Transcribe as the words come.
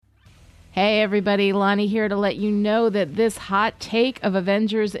Hey everybody, Lonnie here to let you know that this hot take of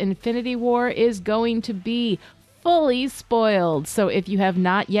Avengers Infinity War is going to be fully spoiled. So if you have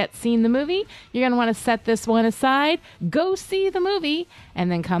not yet seen the movie, you're going to want to set this one aside, go see the movie,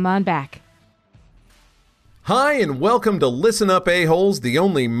 and then come on back. Hi, and welcome to Listen Up, A-Holes, the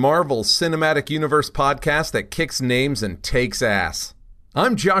only Marvel Cinematic Universe podcast that kicks names and takes ass.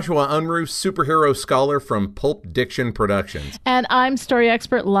 I'm Joshua Unruh, superhero scholar from Pulp Diction Productions. And I'm story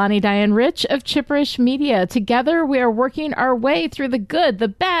expert Lonnie Diane Rich of Chipperish Media. Together, we are working our way through the good, the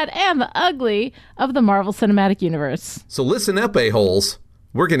bad, and the ugly of the Marvel Cinematic Universe. So listen up, A-Holes.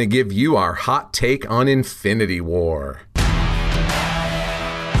 We're going to give you our hot take on Infinity War.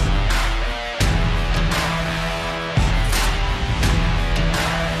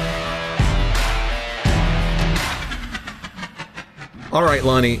 All right,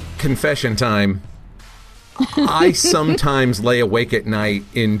 Lonnie, confession time. I sometimes lay awake at night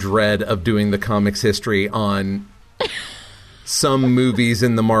in dread of doing the comics history on some movies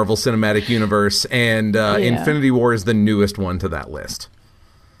in the Marvel Cinematic Universe, and Infinity War is the newest one to that list.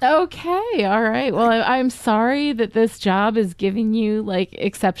 Okay, all right. Well, I'm sorry that this job is giving you,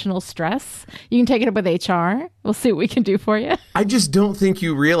 exceptional stress. You can take it up with HR. We'll see what we can do for you. I just don't think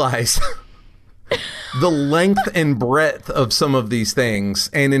you realize the length and breadth of some of these things,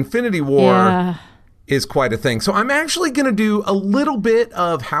 and Infinity War is quite a thing. So I'm actually going to do a little bit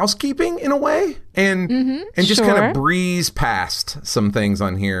of housekeeping in a way, and just kind of breeze past some things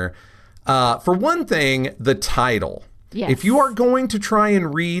on here. For one thing, the title. Yes. If you are going to try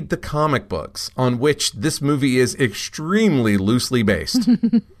and read the comic books on which this movie is extremely loosely based,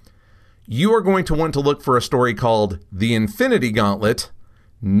 you are going to want to look for a story called The Infinity Gauntlet,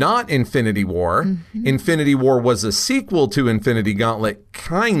 not Infinity War. Mm-hmm. Infinity War was a sequel to Infinity Gauntlet,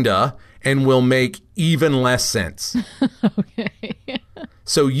 kinda, and will make even less sense. Okay.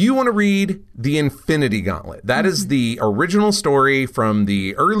 So you want to read The Infinity Gauntlet. That is the original story from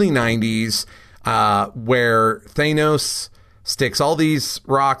the early 90s where Thanos sticks all these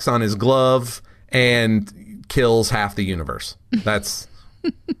rocks on his glove and kills half the universe. That's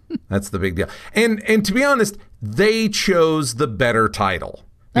the big deal. And to be honest, they chose the better title.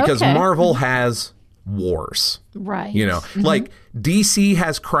 Because Marvel has wars. Right. You know, like DC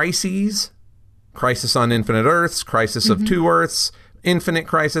has crises, Crisis on Infinite Earths, Crisis of Two Earths, Infinite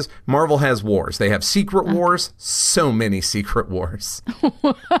Crisis. Marvel has wars. They have secret wars, so many secret wars.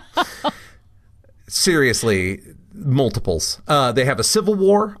 Seriously, multiples. They have a Civil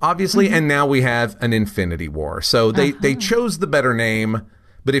War, obviously, and now we have an Infinity War. So they chose the better name.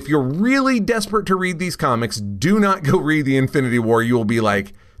 But if you're really desperate to read these comics, do not go read the Infinity War. You will be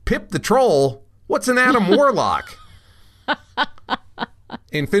like, Pip the Troll? What's an Adam Warlock?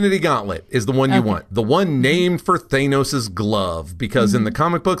 Infinity Gauntlet is the one you want. The one named for Thanos' glove. Because in the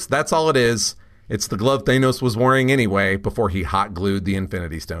comic books, that's all it is. It's the glove Thanos was wearing anyway before he hot glued the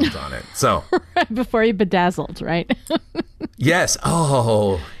Infinity Stones on it. So before he bedazzled, right? Yes.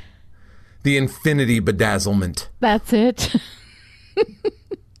 Oh, the Infinity Bedazzlement. That's it.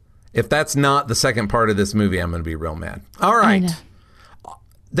 If that's not the second part of this movie, I'm going to be real mad. All right.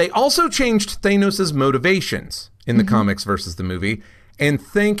 They also changed Thanos' motivations in the comics versus the movie. And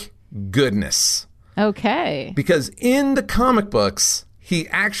thank goodness. Okay. Because in the comic books, he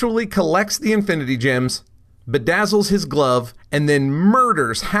actually collects the Infinity Gems, bedazzles his glove, and then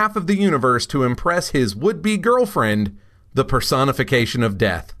murders half of the universe to impress his would-be girlfriend, the personification of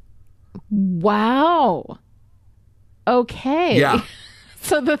death. Wow. Okay. Yeah.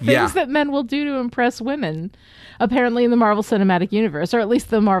 So the things that men will do to impress women, apparently in the Marvel Cinematic Universe, or at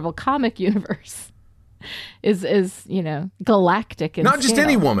least the Marvel comic universe, is galactic in Not just scale.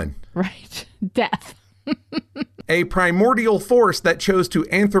 any woman. Right. Death. A primordial force that chose to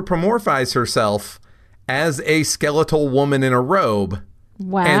anthropomorphize herself as a skeletal woman in a robe.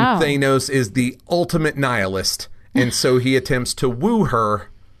 Wow. And Thanos is the ultimate nihilist. And so he attempts to woo her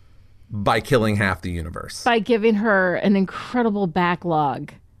by killing half the universe. By giving her an incredible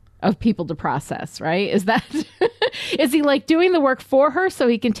backlog of people to process, right? Is he doing the work for her so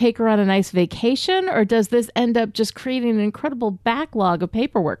he can take her on a nice vacation? Or does this end up just creating an incredible backlog of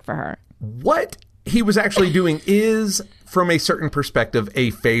paperwork for her? What he was actually doing is, from a certain perspective, a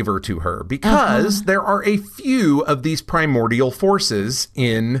favor to her. Because there are a few of these primordial forces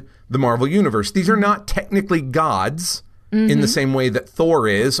in the Marvel Universe. These are not technically gods. In the same way that Thor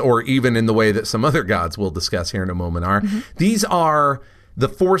is, or even in the way that some other gods we'll discuss here in a moment are. These are the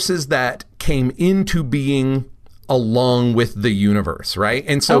forces that came into being along with the universe, right?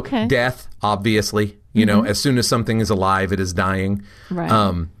 And so death, obviously, you know, as soon as something is alive, it is dying.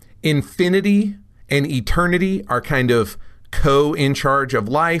 Right. Infinity and eternity are kind of co in charge of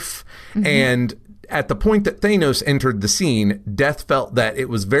life. And at the point that Thanos entered the scene, Death felt that it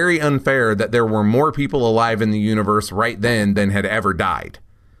was very unfair that there were more people alive in the universe right then than had ever died.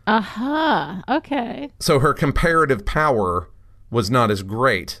 Okay. So her comparative power was not as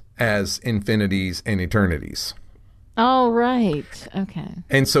great as Infinity's and Eternity's. Oh, right. Okay.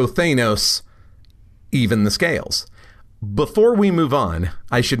 And so Thanos evened the scales. Before we move on,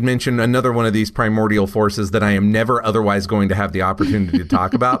 I should mention another one of these primordial forces that I am never otherwise going to have the opportunity to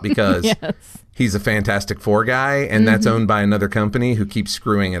talk about because he's a Fantastic Four guy, and that's owned by another company who keeps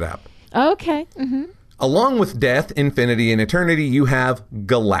screwing it up. Okay. Along with Death, Infinity, and Eternity, you have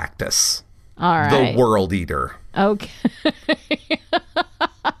Galactus, All right. the World Eater. Okay.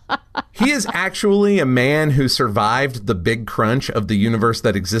 He is actually a man who survived the big crunch of the universe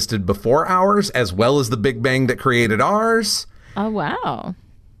that existed before ours, as well as the Big Bang that created ours. Oh, wow.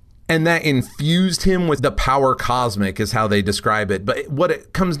 And that infused him with the power cosmic is how they describe it. But what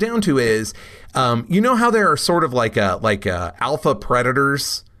it comes down to is, you know how there are sort of like alpha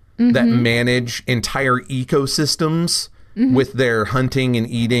predators that manage entire ecosystems with their hunting and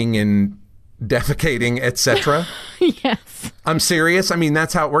eating and defecating, etc. Yes. I'm serious. I mean,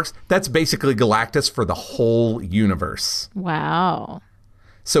 that's how it works. That's basically Galactus for the whole universe. Wow.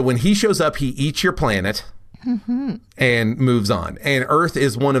 So when he shows up, he eats your planet and moves on. And Earth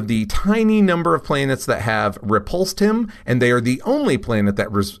is one of the tiny number of planets that have repulsed him, and they are the only planet that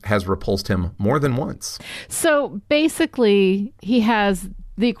has repulsed him more than once. So basically, he has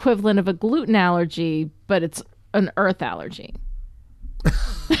the equivalent of a gluten allergy, but it's an Earth allergy.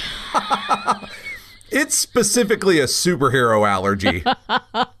 It's specifically a superhero allergy.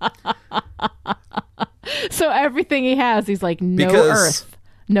 So everything he has, he's like, no Because Earth.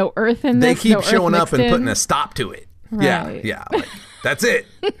 No Earth in they this. keep no showing Earth up and mixed putting in. a stop to it. Right. Yeah. Like, that's it.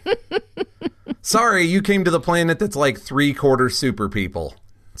 Sorry, you came to the planet that's like 3/4 super people.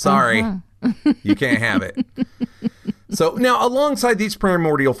 Sorry. You can't have it. So now, alongside these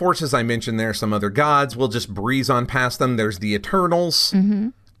primordial forces I mentioned, there are some other gods. We'll just breeze on past them. There's the Eternals.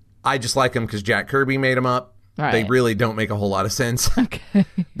 I just like them because Jack Kirby made them up. Right. They really don't make a whole lot of sense. Okay.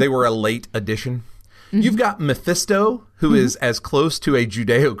 They were a late addition. You've got Mephisto, who is as close to a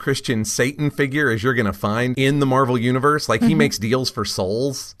Judeo-Christian Satan figure as you're going to find in the Marvel Universe. Like, he makes deals for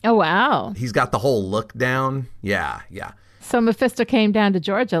souls. Oh, wow. He's got the whole look down. Yeah. So Mephisto came down to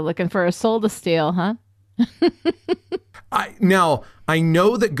Georgia looking for a soul to steal, huh? Now, I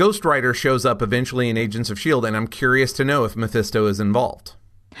know that Ghost Rider shows up eventually in Agents of S.H.I.E.L.D., and I'm curious to know if Mephisto is involved.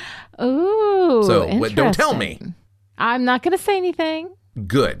 Ooh, So interesting. don't tell me. I'm not going to say anything.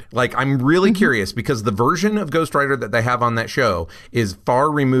 Good. Like, I'm really curious because the version of Ghost Rider that they have on that show is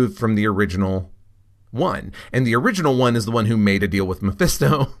far removed from the original one. And the original one is the one who made a deal with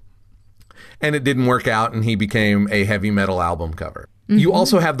Mephisto. And it didn't work out, and he became a heavy metal album cover. You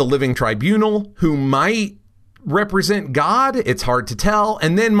also have the Living Tribunal, who might represent God. It's hard to tell.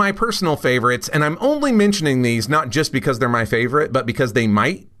 And then my personal favorites, and I'm only mentioning these not just because they're my favorite, but because they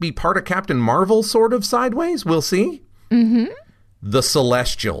might be part of Captain Marvel sort of sideways. We'll see. The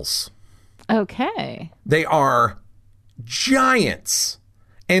Celestials. Okay. They are giants.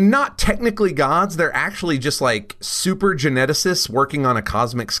 And not technically gods. They're actually just like super geneticists working on a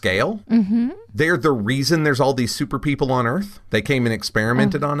cosmic scale. They're the reason there's all these super people on Earth. They came and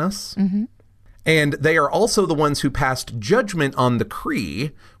experimented on us. And they are also the ones who passed judgment on the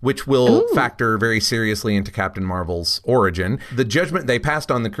Kree, which will factor very seriously into Captain Marvel's origin. The judgment they passed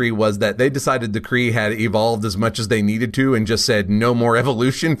on the Kree was that they decided the Kree had evolved as much as they needed to and just said, no more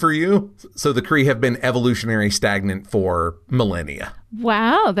evolution for you. So the Kree have been evolutionary stagnant for millennia.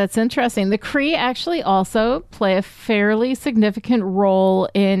 Wow, that's interesting. The Kree actually also play a fairly significant role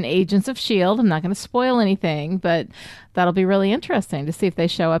in Agents of S.H.I.E.L.D. I'm not going to spoil anything, but that'll be really interesting to see if they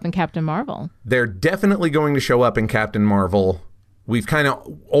show up in Captain Marvel. They're definitely going to show up in Captain Marvel. We've kind of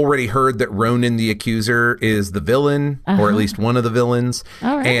already heard that Ronan the Accuser is the villain, or at least one of the villains.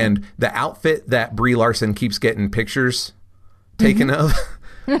 All right. And the outfit that Brie Larson keeps getting pictures taken of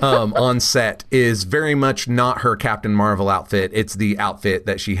on set is very much not her Captain Marvel outfit. It's the outfit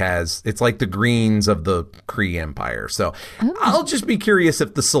that she has. It's like the greens of the Kree Empire. So I'll just be curious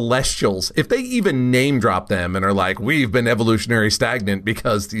if the Celestials, if they even name drop them and are like, we've been evolutionary stagnant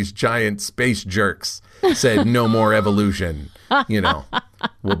because these giant space jerks said no more evolution,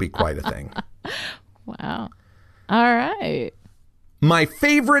 will be quite a thing. Wow. All right. My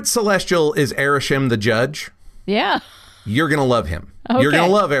favorite Celestial is Arishem the Judge. Yeah. You're going to love him. Okay. You're going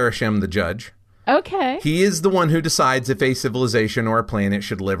to love Arishem the Judge. Okay. He is the one who decides if a civilization or a planet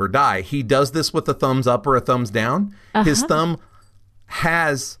should live or die. He does this with a thumbs up or a thumbs down. His thumb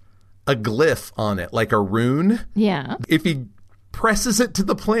has a glyph on it, like a rune. Yeah. If he presses it to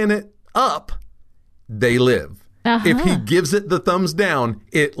the planet up, they live. If he gives it the thumbs down,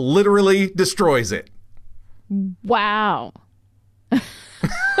 it literally destroys it. Wow.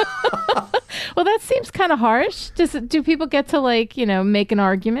 Well, that seems kind of harsh. Do people get to, like, make an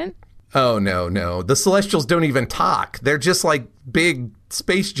argument? Oh, no. The Celestials don't even talk. They're just like big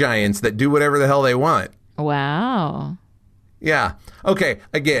space giants that do whatever the hell they want. Wow. Yeah. Okay.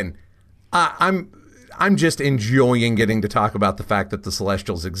 Again, I'm just enjoying getting to talk about the fact that the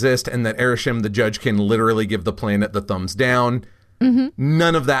Celestials exist and that Arishem the Judge can literally give the planet the thumbs down. Mm-hmm.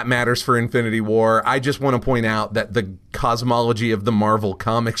 None of that matters for Infinity War. I just want to point out that the cosmology of the Marvel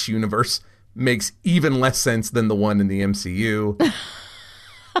Comics universe makes even less sense than the one in the MCU.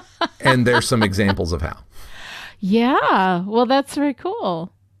 And there's some examples of how. Yeah. Well, that's very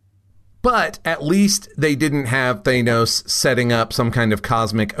cool. But at least they didn't have Thanos setting up some kind of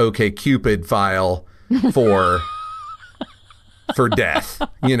cosmic OkCupid file for death,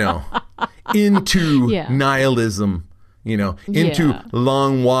 into nihilism, into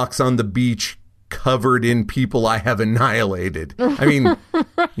long walks on the beach covered in people I have annihilated. I mean,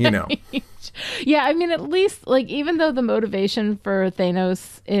 right. Yeah, I mean, at least, like, even though the motivation for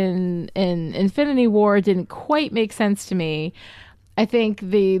Thanos in Infinity War didn't quite make sense to me, I think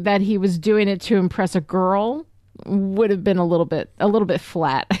that he was doing it to impress a girl would have been a little bit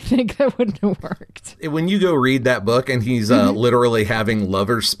flat. I think that wouldn't have worked. When you go read that book and he's literally having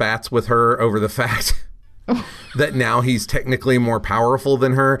lover spats with her over the fact that now he's technically more powerful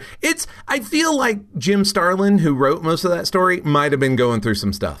than her, I feel like Jim Starlin, who wrote most of that story, might have been going through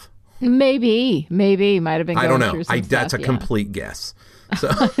some stuff. Maybe might have been going I don't know. Through some That's stuff, a complete guess. So.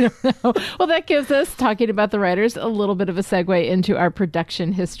 I don't know. Well, that gives us, talking about the writers, a little bit of a segue into our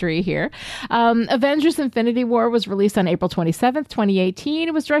production history here. Avengers Infinity War was released on April 27th, 2018.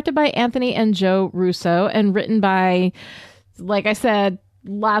 It was directed by Anthony and Joe Russo and written by, like I said,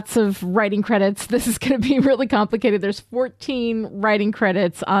 lots of writing credits. This is going to be really complicated. There's 14 writing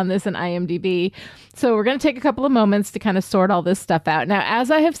credits on this in IMDb. So we're going to take a couple of moments to kind of sort all this stuff out. Now,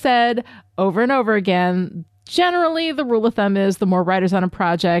 as I have said over and over again, generally, the rule of thumb is the more writers on a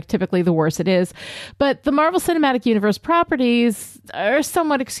project, typically the worse it is. But the Marvel Cinematic Universe properties are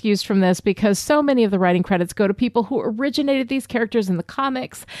somewhat excused from this because so many of the writing credits go to people who originated these characters in the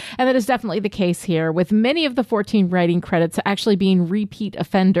comics. And that is definitely the case here, with many of the 14 writing credits actually being repeat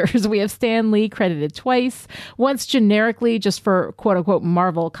offenders. We have Stan Lee credited twice, once generically just for quote-unquote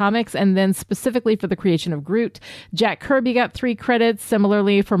Marvel comics, and then specifically for the creation of Groot. Jack Kirby got 3 credits,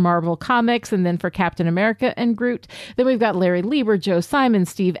 similarly for Marvel comics, and then for Captain America and Groot. Then we've got Larry Lieber, Joe Simon,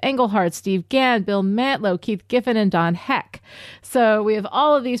 Steve Englehart, Steve Gann, Bill Mantlo, Keith Giffen, and Don Heck. So we have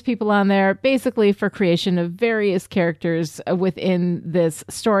all of these people on there basically for creation of various characters within this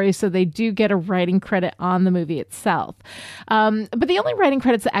story. So they do get a writing credit on the movie itself. But the only writing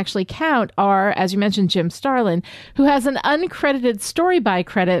credits that actually count are, as you mentioned, Jim Starlin, who has an uncredited story by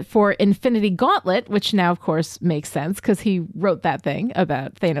credit for Infinity Gauntlet, which now, of course, makes sense because he wrote that thing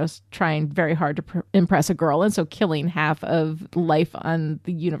about Thanos trying very hard to impress a girl, and so killing half of life on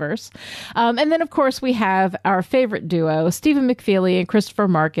the universe. And then, of course, we have our favorite duo, Stephen McFeely and Christopher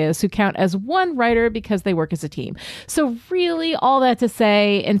Marcus, who count as one writer because they work as a team. So really, all that to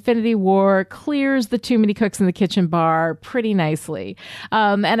say, Infinity War clears the too many cooks in the kitchen bar pretty nicely.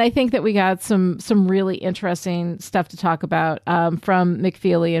 And I think that we got some really interesting stuff to talk about from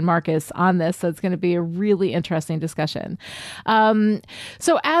McFeely and Marcus on this. So it's going to be a really interesting discussion.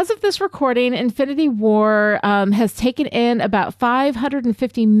 So as of this recording, Infinity War has taken in about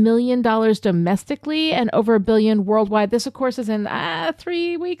 $550 million domestically and over $1 billion worldwide. This, of course, is in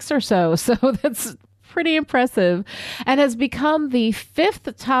 3 weeks or so. So that's pretty impressive, and has become the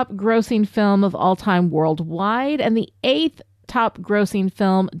 5th top grossing film of all time worldwide and the 8th top grossing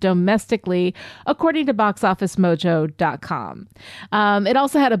film domestically, according to boxofficemojo.com. It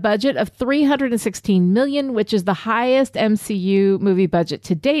also had a budget of $316 million, which is the highest MCU movie budget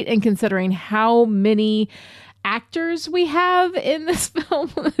to date. And considering how many actors we have in this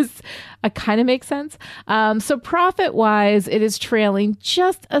film, kind of makes sense. So profit-wise, it is trailing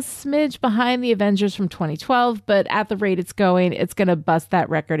just a smidge behind the Avengers from 2012, but at the rate it's going to bust that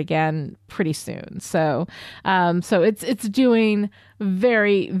record again pretty soon. So it's doing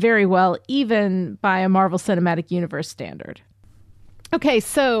very, very well, even by a Marvel Cinematic Universe standard. Okay,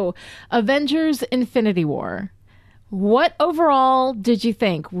 so Avengers Infinity War. What overall did you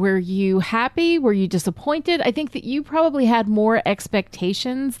think? Were you happy? Were you disappointed? I think that you probably had more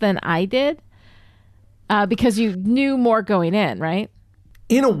expectations than I did because you knew more going in, right?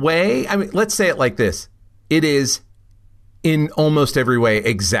 In a way, I mean, let's say it like this. It is in almost every way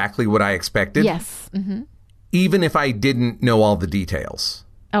exactly what I expected. Yes. Mm-hmm. Even if I didn't know all the details.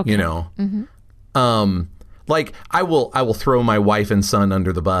 Okay. You know? Like, I will throw my wife and son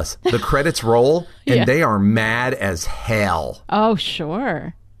under the bus. The credits roll, and Yeah. they are mad as hell. Oh,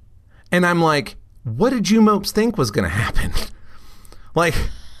 sure. And I'm like, what did you mopes think was going to happen? Like,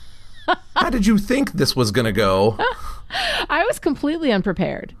 how did you think this was going to go? I was completely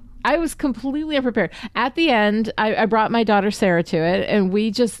unprepared. At the end, I brought my daughter Sarah to it, and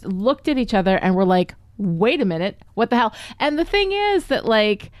we just looked at each other and were like, wait a minute, what the hell? And the thing is that,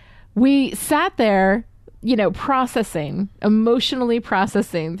 like, we sat there, you know, emotionally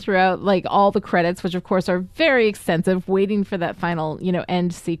processing throughout, like, all the credits, which of course are very extensive, waiting for that final, you know,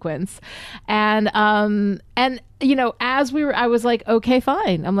 end sequence. And you know, I was like, okay,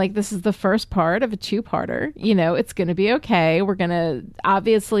 fine. I'm like, this is the first part of a two-parter. You know, it's going to be okay. We're going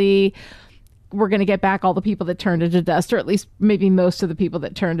to get back all the people that turned into dust, or at least maybe most of the people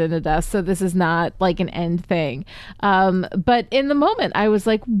that turned into dust. So this is not like an end thing. But in the moment, I was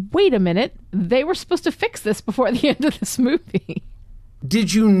like, wait a minute. They were supposed to fix this before the end of this movie.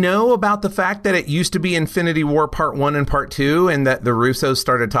 Did you know about the fact that it used to be Infinity War Part 1 and Part 2, and that the Russos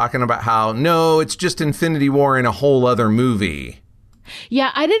started talking about how, no, it's just Infinity War in a whole other movie?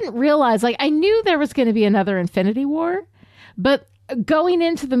 Yeah, I didn't realize, like, I knew there was going to be another Infinity War, but going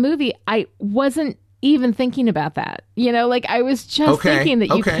into the movie, I wasn't even thinking about that. You know, like, I was just thinking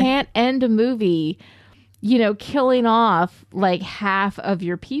that you can't end a movie, you know, killing off like half of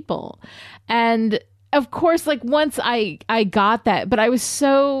your people. And of course, like, once I got that, but I was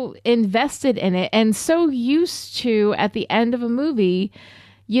so invested in it and so used to, at the end of a movie,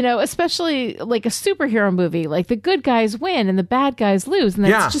 you know, especially like a superhero movie, like the good guys win and the bad guys lose. And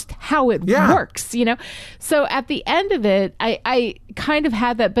that's just how it works, you know? So at the end of it, I kind of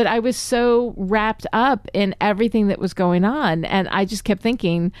had that, but I was so wrapped up in everything that was going on. And I just kept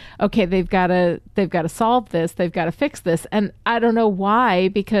thinking, okay, they've got to solve this. They've got to fix this. And I don't know why,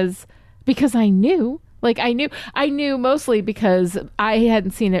 because I knew. Like, I knew mostly because I hadn't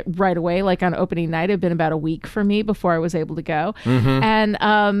seen it right away. Like, on opening night, it had been about a week for me before I was able to go.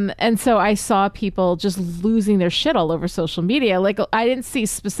 Mm-hmm. And so I saw people just losing their shit all over social media. Like, I didn't see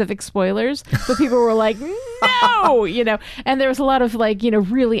specific spoilers, but people were like, no, you know, and there was a lot of, like, you know,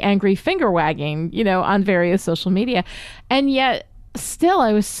 really angry finger wagging, you know, on various social media. And yet, still,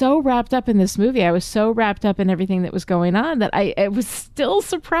 I was so wrapped up in this movie. I was so wrapped up in everything that was going on that I was still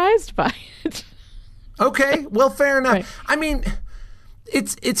surprised by it. Okay, well, fair enough. Right. I mean,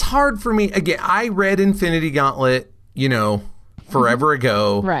 it's hard for me. Again, I read Infinity Gauntlet, you know, forever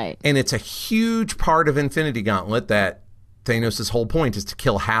ago. Right. And it's a huge part of Infinity Gauntlet that Thanos' whole point is to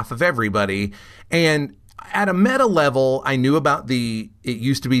kill half of everybody. And at a meta level, I knew about it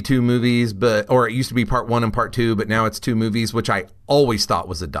used to be two movies, or it used to be Part 1 and Part 2, but now it's two movies, which I always thought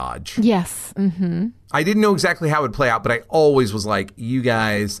was a dodge. Yes. Mm-hmm. I didn't know exactly how it would play out, but I always was like, you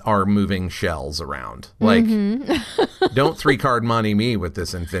guys are moving shells around. Like, don't 3-card money me with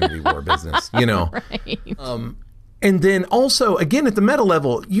this Infinity War business, you know? Right. And then also, again, at the meta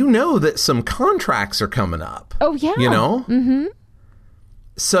level, you know that some contracts are coming up. Oh, yeah. You know? Mm-hmm.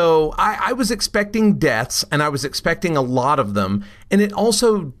 So I was expecting deaths, and I was expecting a lot of them. And it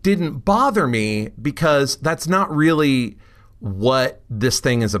also didn't bother me because that's not really what this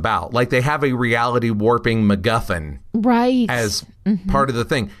thing is about. Like, they have a reality warping MacGuffin as part of the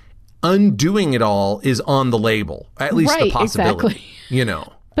thing. Undoing it all is on the label, at least the possibility, exactly. You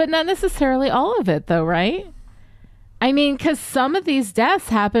know. But not necessarily all of it, though, right? I mean, because some of these deaths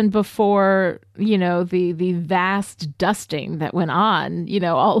happened before, you know, the vast dusting that went on, you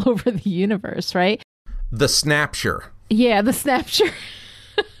know, all over the universe, right? The Snapshire. Yeah, the Snapshire.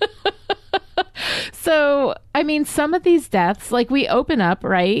 So, I mean, some of these deaths, like, we open up,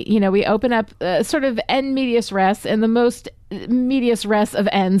 right? You know, we open up sort of end medias res, and the most medias res of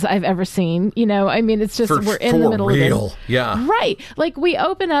ends I've ever seen. You know, I mean, it's just, we're in the middle of it. Yeah. Right. Like, we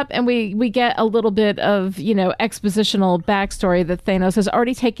open up and we get a little bit of, you know, expositional backstory that Thanos has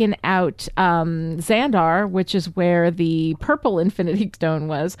already taken out Xandar, which is where the purple Infinity Stone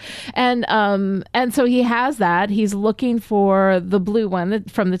was. And so he has that. He's looking for the blue one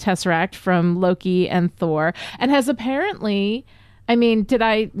from the Tesseract from Loki and Thor, and has apparently, I mean, did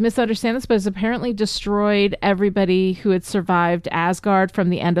I misunderstand this? But has apparently destroyed everybody who had survived Asgard from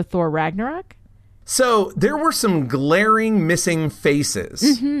the end of Thor Ragnarok. So there were some glaring missing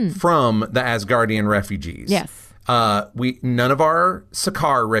faces from the Asgardian refugees. Yes. None of our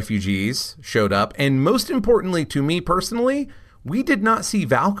Sakaar refugees showed up. And most importantly to me personally, we did not see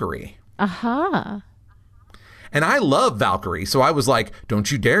Valkyrie. Aha. And I love Valkyrie, so I was like,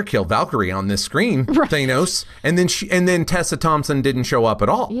 don't you dare kill Valkyrie on this screen, Thanos. And then Tessa Thompson didn't show up at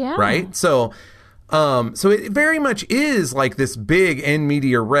all, right? So it very much is like this big en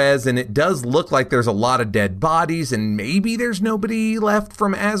media res, and it does look like there's a lot of dead bodies, and maybe there's nobody left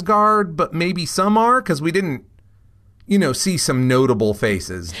from Asgard, but maybe some are, because we didn't, see some notable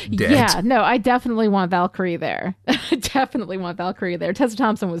faces dead. Yeah, no, I definitely want Valkyrie there. I definitely want Valkyrie there. Tessa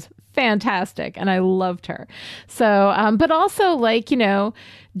Thompson was fantastic, and I loved her. So, but also,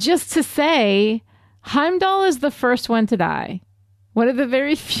 just to say, Heimdall is the first one to die. One of the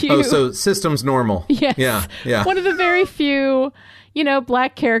very few... Oh, so Systems Normal. Yes. Yeah. One of the very few,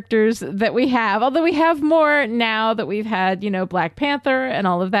 Black characters that we have. Although we have more now that we've had, Black Panther and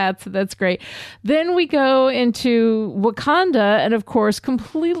all of that. So that's great. Then we go into Wakanda and, of course,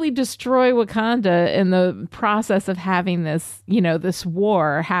 completely destroy Wakanda in the process of having this, this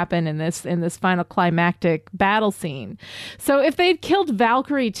war happen in this final climactic battle scene. So if they'd killed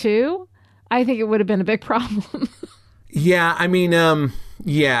Valkyrie too, I think it would have been a big problem. Yeah, I mean,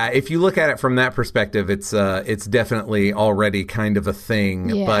 if you look at it from that perspective, it's definitely already kind of a thing.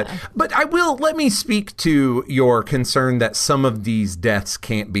 Yeah. But let me speak to your concern that some of these deaths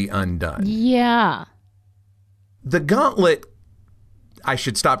can't be undone. Yeah. The Gauntlet, I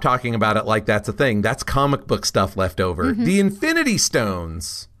should stop talking about it like that's a thing. That's comic book stuff left over. Mm-hmm. The Infinity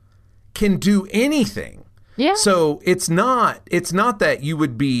Stones can do anything. Yeah. So it's not that you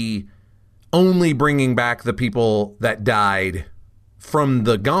would be only bringing back the people that died from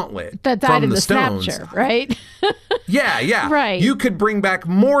the Gauntlet. That died in the stones. Snapshot, right? Yeah. Right. You could bring back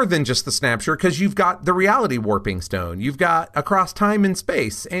more than just the Snapshot because you've got the Reality Warping Stone. You've got across time and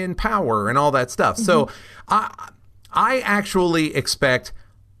space and power and all that stuff. Mm-hmm. So I actually expect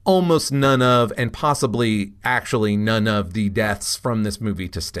almost none of, and possibly actually none of, the deaths from this movie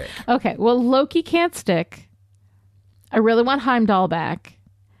to stick. Okay, well, Loki can't stick. I really want Heimdall back.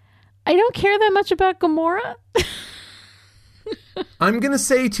 I don't care that much about Gamora. I'm going to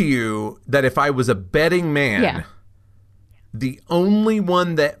say to you that if I was a betting man, the only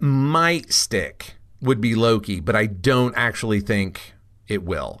one that might stick would be Loki, but I don't actually think it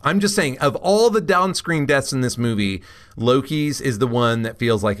will. I'm just saying, of all the down-screen deaths in this movie, Loki's is the one that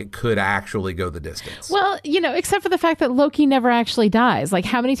feels like it could actually go the distance. Well, except for the fact that Loki never actually dies. Like,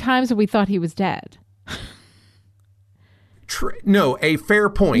 how many times have we thought he was dead? No, a fair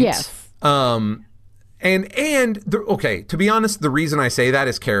point. Yes. To be honest, the reason I say that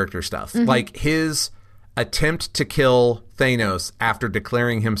is character stuff. Mm-hmm. Like his attempt to kill Thanos after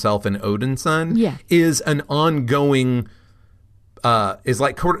declaring himself an Odin's son is an ongoing,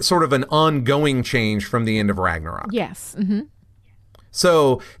 sort of an ongoing change from the end of Ragnarok. Yes. Mm-hmm.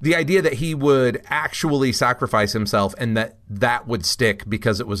 So the idea that he would actually sacrifice himself and that would stick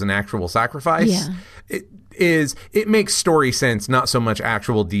because it was an actual sacrifice, it makes story sense, not so much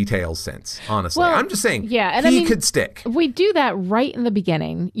actual details sense, honestly. Well, I'm just saying he could stick. We do that right in the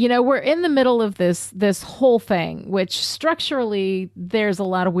beginning. We're in the middle of this whole thing, which structurally there's a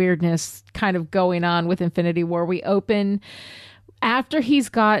lot of weirdness kind of going on with Infinity War. We open after he's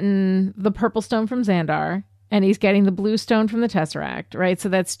gotten the Purple Stone from Xandar. And he's getting the Blue Stone from the Tesseract, right? So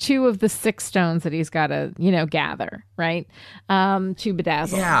that's 2 of the 6 stones that he's got to, gather, right? To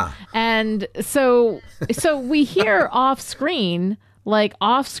bedazzle. Yeah. And so we hear off screen,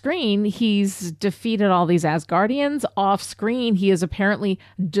 he's defeated all these Asgardians. Off screen, he has apparently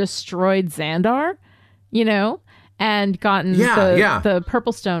destroyed Xandar, and gotten the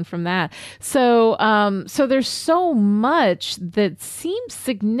Purple Stone from that. So there's so much that seems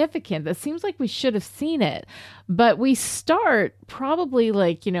significant, that seems like we should have seen it. But we start probably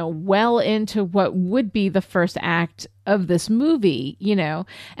well into what would be the first act of this movie,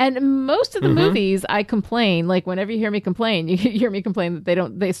 and most of the movies I complain, whenever you hear me complain, you hear me complain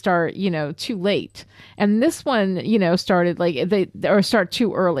that they start, too late. And this one, started start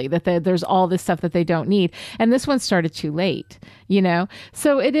too early, that there's all this stuff that they don't need. And this one started too late,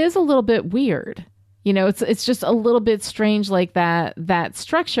 so it is a little bit weird. It's just a little bit strange, like that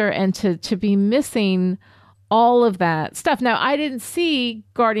structure, and to be missing all of that stuff. Now, I didn't see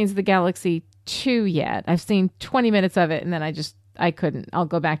Guardians of the Galaxy 2 yet. I've seen 20 minutes of it, and then I couldn't. I'll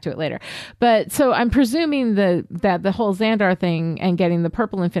go back to it later. But so I'm presuming that the whole Xandar thing and getting the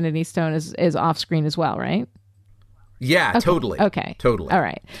purple Infinity Stone is off screen as well, right? Yeah, okay. Totally. Okay. Totally. All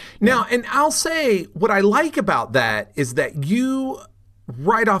right. Now, and I'll say what I like about that is that you,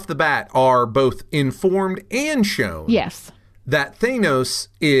 right off the bat, are both informed and shown that Thanos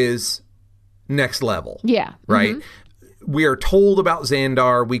is next level. Yeah. Right? Mm-hmm. We are told about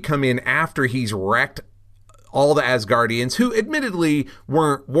Xandar. We come in after he's wrecked all the Asgardians, who admittedly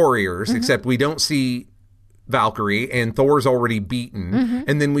weren't warriors, except we don't see Valkyrie, and Thor's already beaten,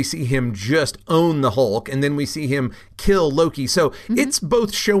 and then we see him just own the Hulk, and then we see him kill Loki. So it's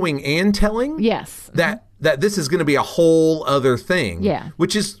both showing and telling. Yes. That this is going to be a whole other thing. Yeah.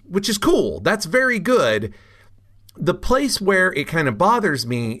 Which is cool. That's very good. The place where it kind of bothers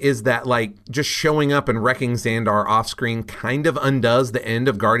me is that, like, just showing up and wrecking Xandar off screen kind of undoes the end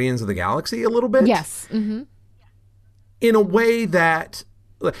of Guardians of the Galaxy a little bit. Yes. Mm-hmm. In a way that,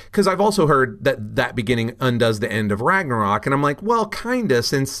 because I've also heard that beginning undoes the end of Ragnarok, and I'm like, well, kinda,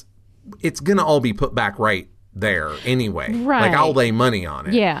 since it's gonna all be put back right there anyway. Right. Like, I'll lay money on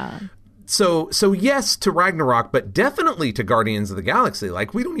it. Yeah. So yes to Ragnarok, but definitely to Guardians of the Galaxy.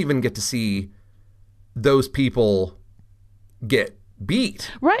 Like, we don't even get to see those people get beat.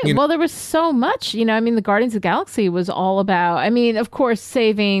 Right. Well, there was so much, I mean, the Guardians of the Galaxy was all about, I mean, of course,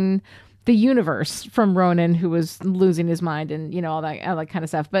 saving the universe from Ronan, who was losing his mind, and all that kind of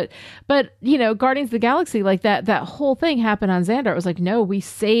stuff. But Guardians of the Galaxy, like that whole thing happened on Xandar. It was like, no, we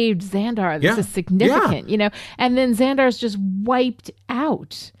saved Xandar. This is significant, And then Xandar's just wiped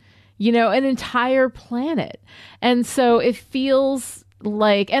out, an entire planet, and so it feels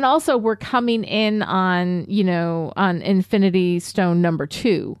like, and also we're coming in on Infinity Stone number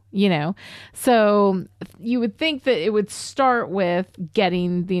 2, so you would think that it would start with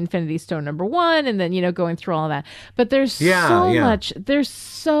getting the Infinity Stone number 1 and then, going through all of that. But there's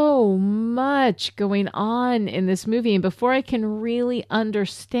so much going on in this movie. And before I can really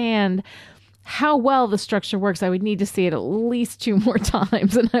understand how well the structure works, I would need to see it at least 2 more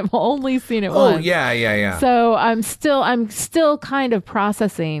times, and I've only seen it once. Oh, yeah. So I'm still kind of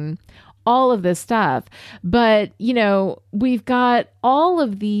processing all of this stuff. But, we've got all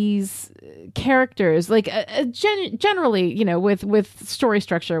of these characters, like generally, with story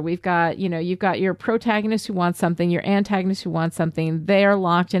structure, we've got, you've got your protagonist who wants something, your antagonist who wants something. They are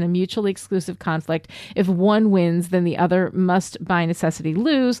locked in a mutually exclusive conflict. If one wins, then the other must by necessity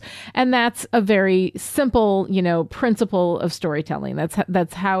lose. And that's a very simple, principle of storytelling.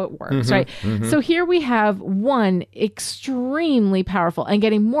 That's how it works, right? Mm-hmm. So here we have one extremely powerful and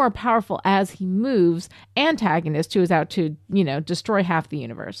getting more powerful as he moves antagonist who is out to, destroy half the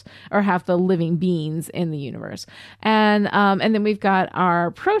universe or half the living beings in the universe. And then we've got our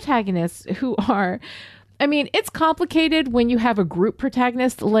protagonists who are, I mean, it's complicated when you have a group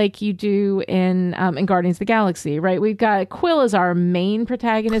protagonist like you do in Guardians of the Galaxy, right? We've got Quill as our main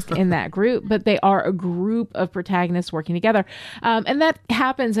protagonist in that group, but they are a group of protagonists working together. And that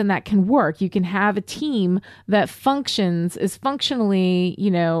happens and that can work. You can have a team that is functionally,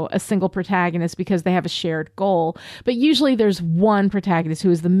 a single protagonist because they have a shared goal. But usually there's one protagonist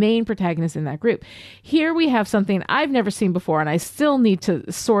who is the main protagonist in that group. Here we have something I've never seen before, and I still need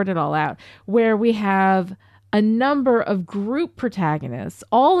to sort it all out, where we have a number of group protagonists,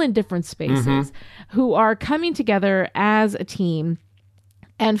 all in different spaces, who are coming together as a team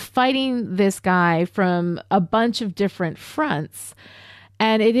and fighting this guy from a bunch of different fronts.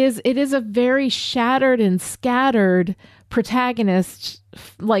 And it is a very shattered and scattered protagonist,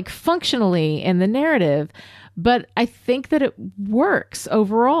 like functionally in the narrative, but I think that it works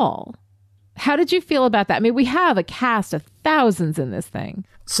overall. How did you feel about that? I mean, we have a cast of thousands in this thing.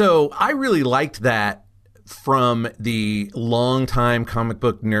 So I really liked that from the longtime comic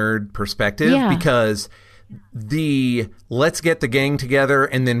book nerd perspective, because let's get the gang together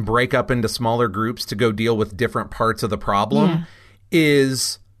and then break up into smaller groups to go deal with different parts of the problem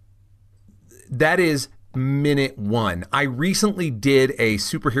is minute 1. I recently did a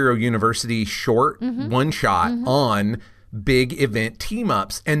Superhero University short one shot on big event team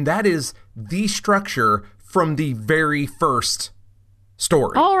ups, and that is the structure from the very first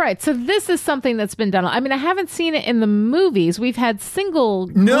story. All right. So this is something that's been done. I mean, I haven't seen it in the movies. We've had single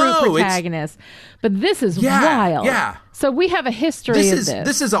group protagonists, but this is wild. Yeah. So we have a history of this.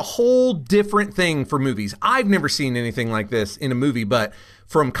 This is a whole different thing for movies. I've never seen anything like this in a movie, but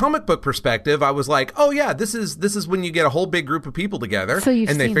from comic book perspective, I was like, oh yeah, this is when you get a whole big group of people together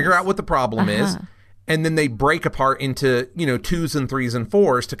and they figure out what the problem is. And then they break apart into, 2s and 3s and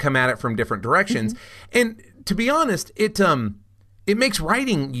 4s to come at it from different directions. And to be honest, it makes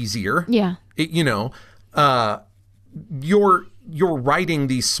writing easier. Yeah. You're writing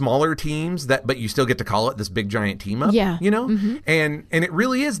these smaller teams but you still get to call it this big giant team up. Yeah. And it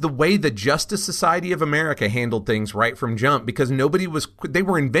really is the way the Justice Society of America handled things right from jump, because they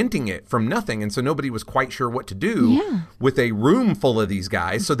were inventing it from nothing, and so nobody was quite sure what to do with a room full of these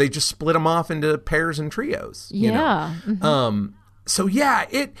guys, so they just split them off into pairs and trios.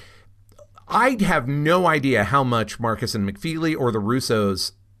 I have no idea how much Marcus and McFeely or the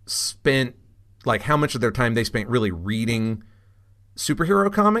Russos spent, like how much of their time they spent really reading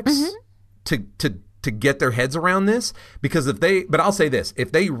superhero comics to to get their heads around this, because but I'll say this,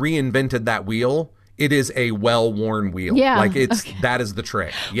 if they reinvented that wheel, it is a well-worn wheel. Yeah. Like that is the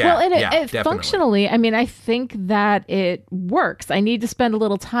trick. Yeah. Well, and it definitely. functionally, I mean, I think that it works. I need to spend a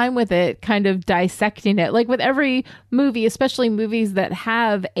little time with it, kind of dissecting it. Like with every movie, especially movies that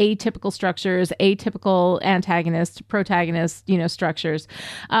have atypical structures, atypical antagonist, protagonist, structures.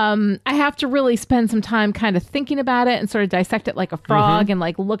 I have to really spend some time kind of thinking about it and sort of dissect it like a frog and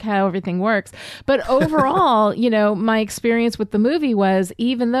like look how everything works. But overall, my experience with the movie was,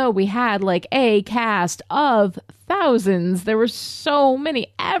 even though we had like a cast of thousands, there were so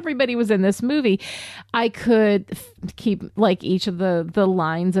many, everybody was in this movie, I could keep like each of the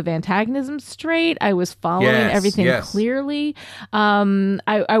lines of antagonism straight. I was following everything clearly.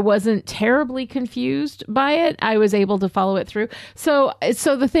 I wasn't terribly confused by it. I was able to follow it through. So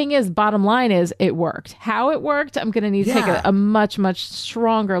the thing is, bottom line is, it worked. How it worked, I'm going to need to take a much, much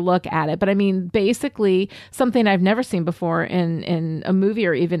stronger look at it. But I mean, basically something I've never seen before in a movie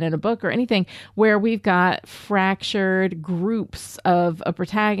or even in a book or anything, where we've got fractured groups of a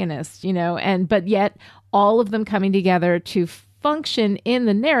protagonist, but yet all of them coming together to function in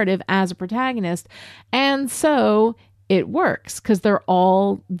the narrative as a protagonist. And so it works because they're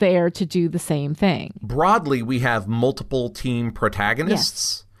all there to do the same thing. Broadly, we have multiple team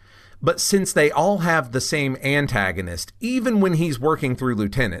protagonists. Yes. But since they all have the same antagonist, even when he's working through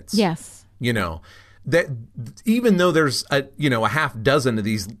lieutenants. Yes. That even though there's a half dozen of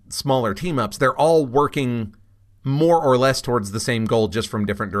these smaller team ups, they're all working more or less towards the same goal, just from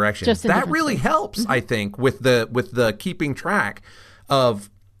different directions. That really helps, I think, with the keeping track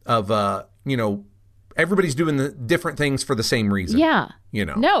of everybody's doing the different things for the same reason. Yeah.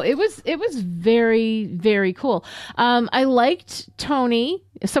 No, it was very, very cool. I liked Tony.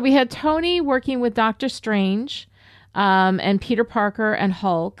 So we had Tony working with Doctor Strange, and Peter Parker and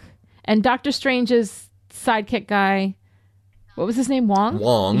Hulk. And Doctor Strange's sidekick guy, what was his name? Wong?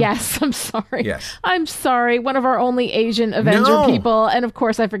 Wong. Yes, I'm sorry. Yes. I'm sorry. One of our only Asian Avenger people. And of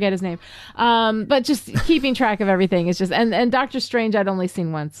course, I forget his name. But just keeping track of everything is just... And Doctor Strange, I'd only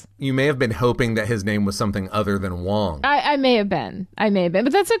seen once. You may have been hoping that his name was something other than Wong. I may have been.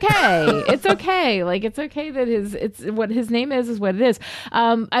 But that's okay. It's okay. Like, it's okay that it's what his name is what it is.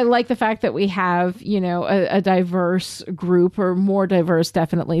 I like the fact that we have, a diverse group, or more diverse,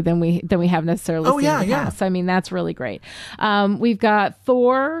 definitely, than we have necessarily seen in the past. I mean, that's really great. We've got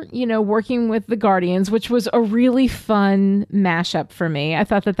Thor, working with the Guardians, which was a really fun mashup for me. I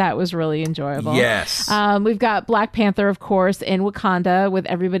thought that was really enjoyable. Yes. We've got Black Panther, of course, in Wakanda, with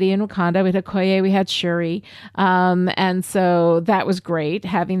everybody in Wakanda. We had Okoye, we had Shuri. And so that was great,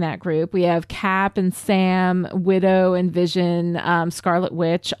 having that group. We have Cap and Sam, Widow and Vision, Scarlet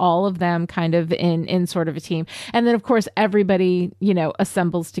Witch, all of them kind of in sort of a team. And then, of course, everybody,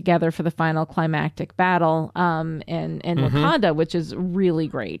 assembles together for the final climactic battle in Wakanda, which is really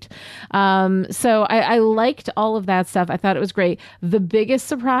great. So I liked all of that stuff. I thought it was great. The biggest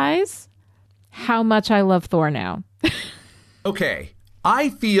surprise, how much I love Thor now. Okay. I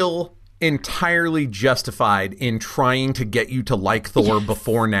feel entirely justified in trying to get you to like Thor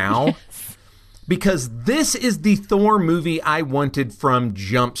before now. Yes. Because this is the Thor movie I wanted from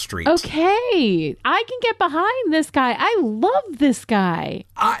Jump Street. Okay. I can get behind this guy. I love this guy.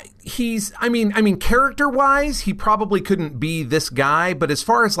 Character-wise, he probably couldn't be this guy, but as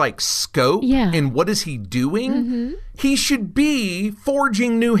far as like scope and what is he doing, he should be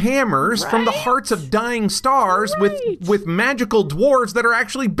forging new hammers from the hearts of dying stars with magical dwarves that are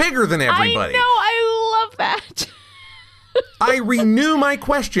actually bigger than everybody. I know. I love that. I renew my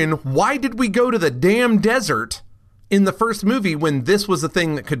question. Why did we go to the damn desert in the first movie when this was a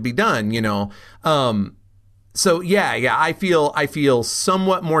thing that could be done, So I feel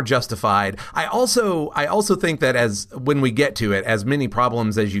somewhat more justified. I also think that when we get to it, as many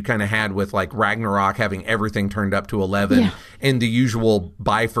problems as you kind of had with like Ragnarok having everything turned up to 11 and the usual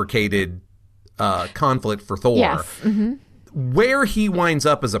bifurcated conflict for Thor. Yes. Mm-hmm. Where he winds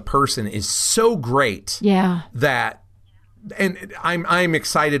up as a person is so great. Yeah. And I'm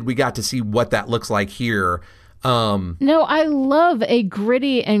excited we got to see what that looks like here. No, I love a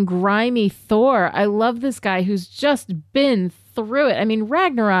gritty and grimy Thor. I love this guy who's just been through it. I mean,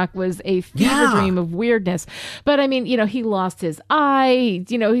 Ragnarok was a fever dream of weirdness, but I mean, he lost his eye,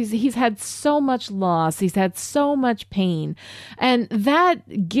 he's had so much loss. He's had so much pain, and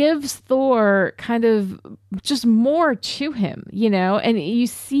that gives Thor kind of just more to him, and you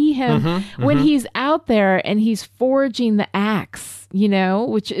see him when he's out there and he's forging the axe,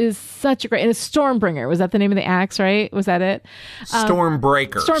 which is such a great, and it's Stormbringer. Was that the name of the axe, right? Was that it?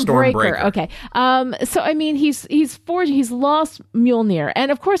 Stormbreaker. Stormbreaker. Okay. So, I mean, he's forging, he's lost lost Mjolnir.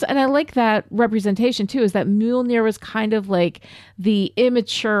 And of course, and I like that representation too, is that Mjolnir was kind of like the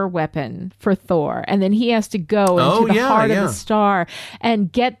immature weapon for Thor. And then he has to go into the heart of the star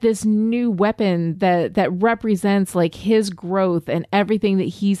and get this new weapon that represents like his growth and everything that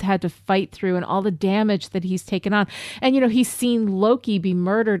he's had to fight through and all the damage that he's taken on. And, you know, he's seen Loki be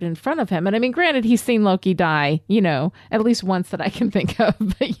murdered in front of him. And I mean, granted, he's seen Loki die, you know, at least once that I can think of.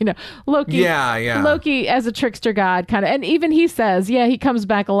 But, you know, Loki as a trickster god kind of, and even he says, he comes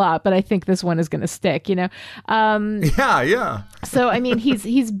back a lot, but I think this one is going to stick, you know? So, I mean,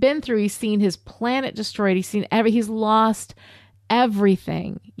 he's been through, he's seen his planet destroyed. He's lost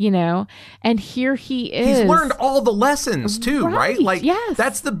everything, you know, and here he is. He's learned all the lessons too, right? Like,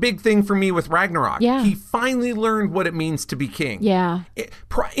 that's the big thing for me with Ragnarok. Yeah. He finally learned what it means to be king. Yeah.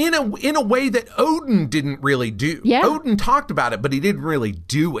 In a way that Odin didn't really do. Yeah. Odin talked about it, but he didn't really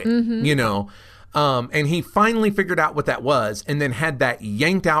do it, you know? And he finally figured out what that was and then had that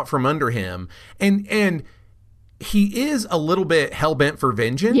yanked out from under him. And he is a little bit hell-bent for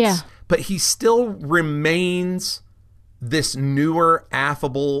vengeance, but he still remains this newer,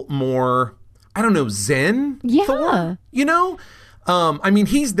 affable, more, I don't know, zen Thor, you know? I mean,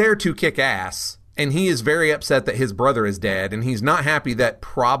 he's there to kick ass, and he is very upset that his brother is dead, and he's not happy that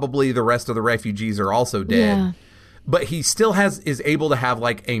probably the rest of the refugees are also dead. Yeah. But he still is able to have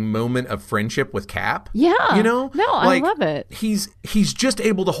like a moment of friendship with Cap. Yeah. You know? No, like, I love it. He's just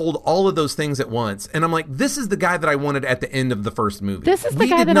able to hold all of those things at once. And I'm like, this is the guy that I wanted at the end of the first movie. This is the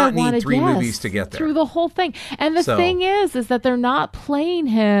guy that I wanted. We did not need 3 movies to get there. Through the whole thing. And the thing is that they're not playing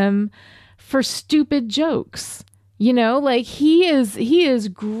him for stupid jokes. You know, like he is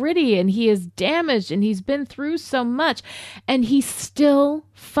gritty and he is damaged and he's been through so much and he still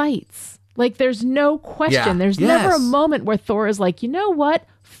fights. Like, there's no question. Yeah. There's never a moment where Thor is like, you know what?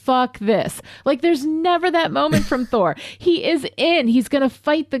 Fuck this. Like, there's never that moment from Thor. He is in. He's going to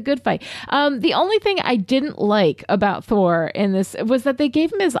fight the good fight. The only thing I didn't like about Thor in this was that they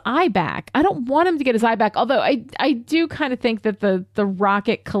gave him his eye back. I don't want him to get his eye back. Although I do kind of think that the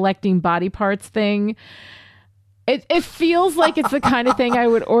rocket collecting body parts thing, it feels like it's the kind of thing I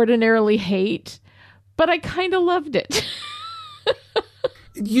would ordinarily hate, but I kind of loved it.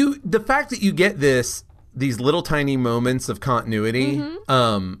 The fact that you get these little tiny moments of continuity,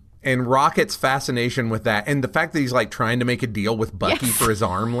 and Rocket's fascination with that, and the fact that he's like trying to make a deal with Bucky for his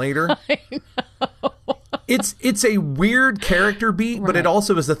arm later. I know. It's a weird character beat, but it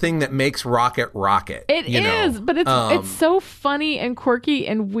also is the thing that makes Rocket. It is, but it's so funny and quirky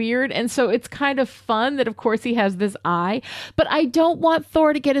and weird, and so it's kind of fun that of course he has this eye, but I don't want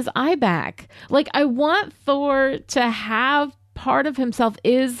Thor to get his eye back. Like, I want Thor to have part of himself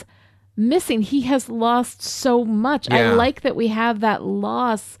is missing. He has lost so much. I like that we have that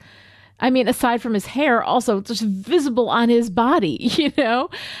loss. I mean, aside from his hair, also just visible on his body, you know?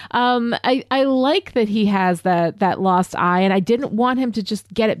 I like that he has that lost eye, and I didn't want him to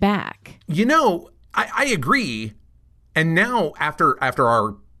just get it back. You know, I agree. And now after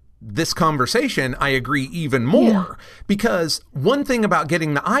this conversation, I agree even more. Because one thing about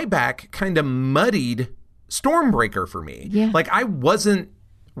getting the eye back kind of muddied Stormbreaker for me. Yeah. Like, I wasn't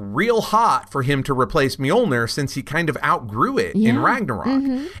real hot for him to replace Mjolnir since he kind of outgrew it in Ragnarok.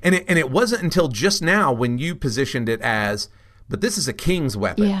 And it wasn't until just now when you positioned it as, but this is a king's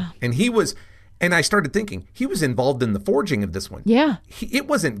weapon. Yeah. And I started thinking, he was involved in the forging of this one. Yeah. It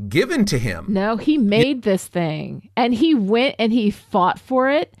wasn't given to him. No, he made this thing. And he went and he fought for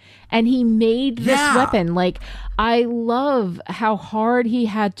it. And he made this weapon. Like, I love how hard he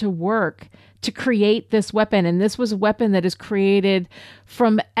had to work to create this weapon. And this was a weapon that is created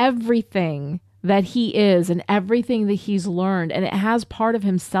from everything that he is and everything that he's learned, and it has part of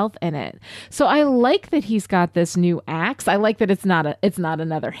himself in it. So I like that he's got this new axe. I like that it's not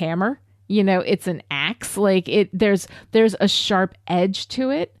another hammer. You know, it's an axe. Like, there's a sharp edge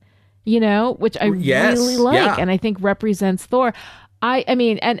to it, you know, which I really like and I think represents Thor. I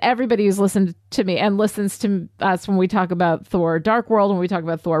mean, and everybody who's listened to me and listens to us when we talk about Thor Dark World, when we talk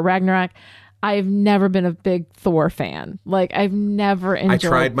about Thor Ragnarok, I've never been a big Thor fan. Like, I've never enjoyed I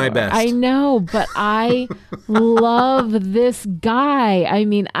tried my Thor. best. I know, but I love this guy. I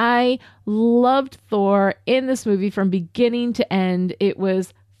mean, I loved Thor in this movie from beginning to end. It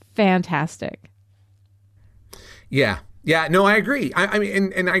was fantastic. Yeah. No, I agree. I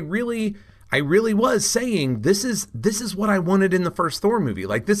mean, and I really was saying this is what I wanted in the first Thor movie.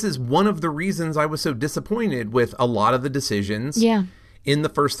 Like, this is one of the reasons I was so disappointed with a lot of the decisions. Yeah. In the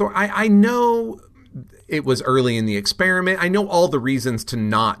first Thor. I know it was early in the experiment. I know all the reasons to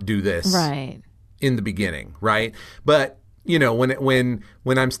not do this right in the beginning, right? But You know, when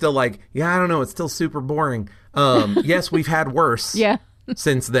I'm still like, yeah, I don't know, it's still super boring. Yes, we've had worse. Yeah.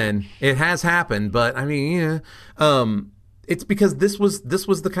 Since then, it has happened, but I mean, yeah. It's because this was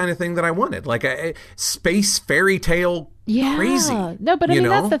the kind of thing that I wanted, like a space fairy tale. Yeah. Crazy. No, but I mean,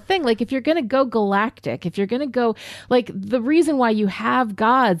 that's the thing. Like, if you're going to go galactic, if you're going to go, like, the reason why you have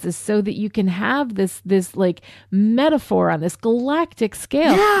gods is so that you can have this like metaphor on this galactic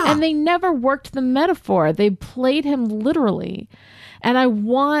scale. Yeah. And they never worked the metaphor. They played him literally. And I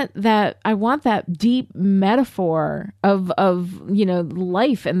want that deep metaphor of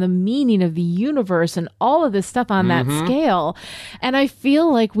life and the meaning of the universe and all of this stuff on that scale. And I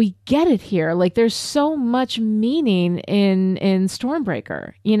feel like we get it here. Like, there's so much meaning in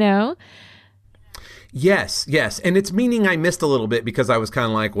Stormbreaker, you know? Yes. And it's meaning I missed a little bit because I was kind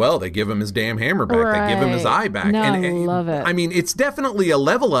of like, well, they give him his damn hammer back. Right. They give him his eye back. No, and I love it. I mean, it's definitely a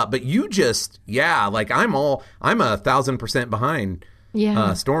level up, but you just, like I'm 1,000% behind.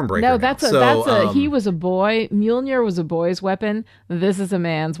 Yeah. Stormbreaker. No, now. he was a boy. Mjolnir was a boy's weapon. This is a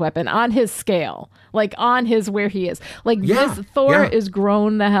man's weapon on his scale, like on his where he is. Like this Thor is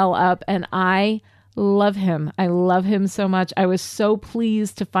grown the hell up, and I love him. I love him so much. I was so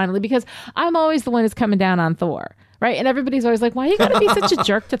pleased to finally, because I'm always the one who's coming down on Thor. Right. And everybody's always like, why you got to be such a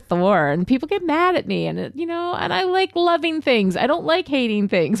jerk to Thor? And people get mad at me. And, and I like loving things. I don't like hating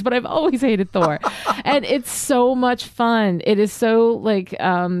things, but I've always hated Thor. And it's so much fun. It is so like,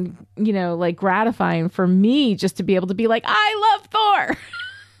 like gratifying for me just to be able to be like, I love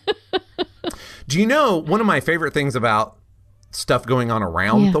Thor. Do you know one of my favorite things about stuff going on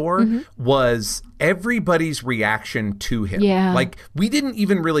around Thor was everybody's reaction to him. Yeah. Like, we didn't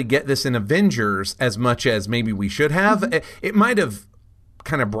even really get this in Avengers as much as maybe we should have. It might have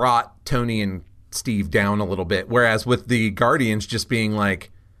kind of brought Tony and Steve down a little bit, whereas with the Guardians just being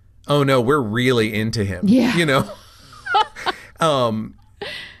like, oh no, we're really into him. Yeah. You know?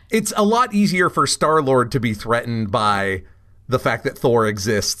 It's a lot easier for Star-Lord to be threatened by the fact that Thor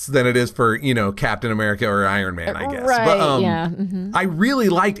exists than it is for, Captain America or Iron Man, I guess. Right, But, yeah. I really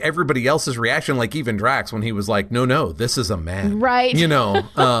liked everybody else's reaction, like even Drax when he was like, no, this is a man. Right.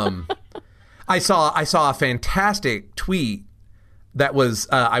 I saw a fantastic tweet that was,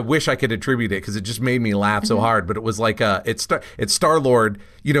 I wish I could attribute it because it just made me laugh so hard, but it was like, it's Star-Lord,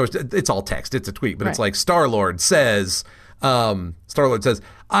 it's all text, it's a tweet, but it's like Star-Lord says,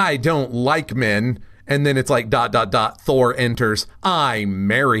 I don't like men. And then it's like ... Thor enters. I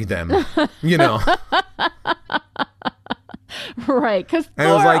marry them. Right, because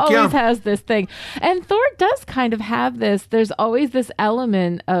Thor always has this thing. And Thor does kind of have this. There's always this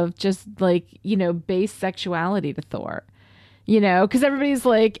element of just like, base sexuality to Thor. Because everybody's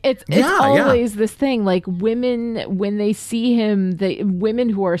like, it's always this thing, like women, when they see him, women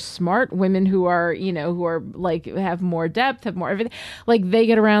who are smart, women who are, who are like, have more depth, have more everything, like they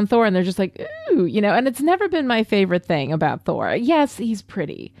get around Thor and they're just like, ooh, and it's never been my favorite thing about Thor. Yes, he's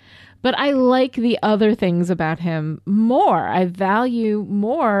pretty. But I like the other things about him more. I value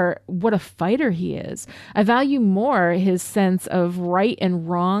more what a fighter he is. I value more his sense of right and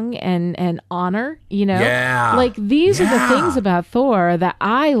wrong and honor, Yeah. Like these are the things about Thor that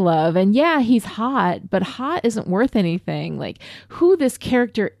I love. And yeah, he's hot, but hot isn't worth anything. Like who this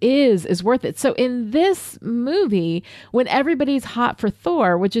character is worth it. So in this movie, when everybody's hot for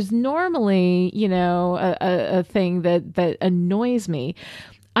Thor, which is normally, a thing that annoys me,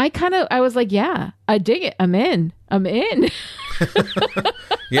 I was like, yeah, I dig it. I'm in.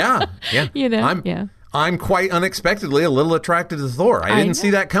 Yeah. I'm quite unexpectedly a little attracted to Thor. I didn't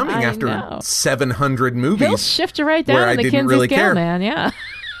see that coming after 700 movies. He'll shift you right down the Kinsey scale, man. Yeah.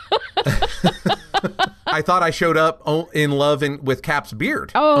 I thought I showed up in love with Cap's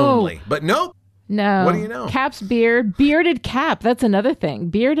beard only, but nope. No. What do you know? Cap's bearded Cap. That's another thing.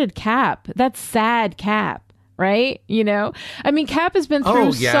 Bearded Cap. That's sad Cap. Right? I mean, Cap has been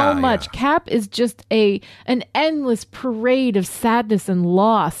through so much. Yeah. Cap is just an endless parade of sadness and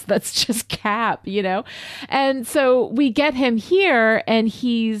loss. That's just Cap, And so we get him here and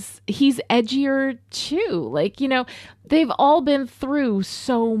he's edgier too. Like, they've all been through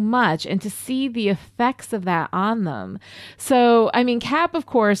so much and to see the effects of that on them. So, I mean, Cap, of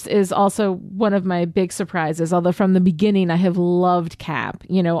course, is also one of my big surprises, although from the beginning I have loved Cap,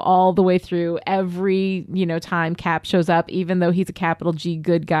 all the way through every, time Cap shows up, even though he's a capital G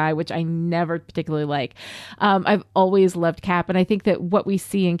good guy, which I never particularly like. I've always loved Cap. And I think that what we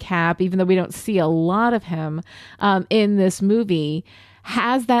see in Cap, even though we don't see a lot of him in this movie,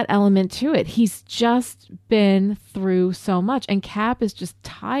 has that element to it. He's just been through so much. And Cap is just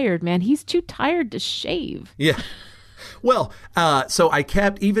tired, man. He's too tired to shave. Yeah. Well, so I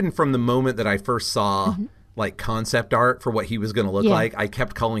kept, even from the moment that I first saw like concept art for what he was going to look Yeah. like, I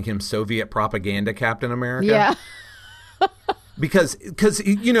kept calling him Soviet propaganda Captain America. Yeah. Because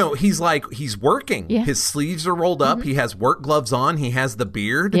you know, he's working. Yeah. His sleeves are rolled up. He has work gloves on. He has the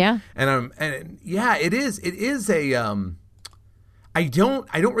beard. Yeah. And yeah, it is a I don't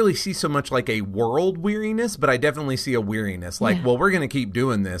really see so much like a world weariness, but I definitely see a weariness. Like, Yeah. well, we're going to keep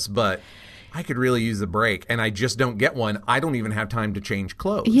doing this, but I could really use a break, and I just don't get one. I don't even have time to change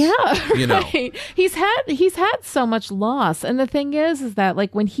clothes. Yeah, you know. right. He's had so much loss, and the thing is that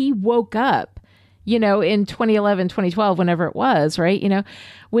like when he woke up, you know, in 2011, 2012, whenever it was, right? You know,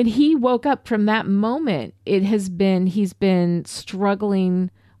 when he woke up from that moment, he's been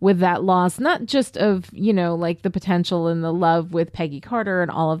struggling with that loss, not just of, you know, like the potential and the love with Peggy Carter and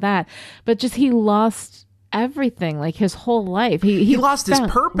all of that, but just he lost everything, like his whole life. He lost his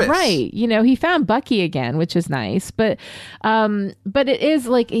purpose. Right. You know, he found Bucky again, which is nice, but it is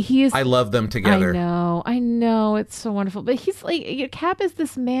like I love them together. I know, it's so wonderful. But he's like, Cap is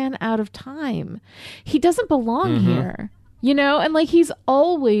this man out of time. He doesn't belong here. You know, and like he's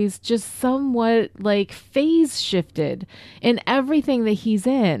always just somewhat like phase shifted in everything that he's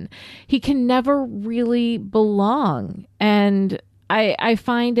in. He can never really belong. And I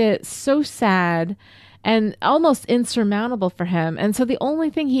find it so sad and almost insurmountable for him. And so the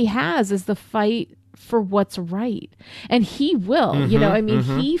only thing he has is the fight for what's right. And he will, you know, I mean,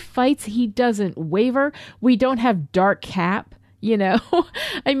 he fights, he doesn't waver. We don't have Dark Cap. You know,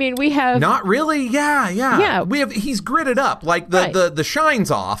 I mean, we have not really. Yeah. Yeah. We have. He's gritted up, like the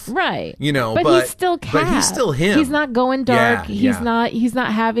shine's off. Right. You know, but he's still Cap. But he's still him. He's not going dark. Yeah, He's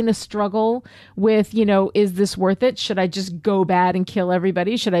not having a struggle with, you know, is this worth it? Should I just go bad and kill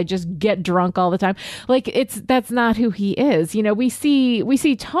everybody? Should I just get drunk all the time? Like that's not who he is. You know, we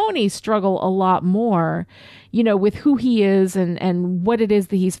see Tony struggle a lot more, you know, with who he is and what it is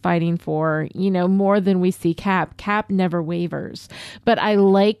that he's fighting for, you know, more than we see Cap. Cap never wavers. But I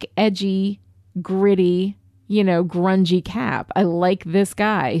like edgy, gritty, you know, grungy Cap. I like this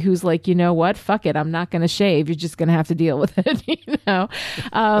guy who's like, you know what? Fuck it. I'm not going to shave. You're just going to have to deal with it, you know?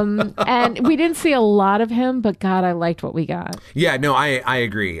 And we didn't see a lot of him, but God, I liked what we got. Yeah, no, I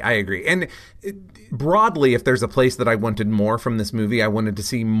agree. And broadly, if there's a place that I wanted more from this movie, I wanted to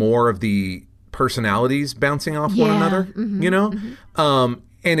see more of the personalities bouncing off one another, you know? And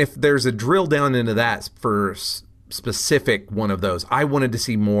if there's a drill down into that for specific one of those, I wanted to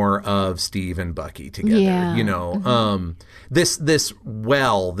see more of Steve and Bucky together, you know? This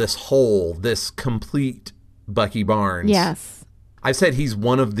whole, this complete Bucky Barnes. Yes. I said he's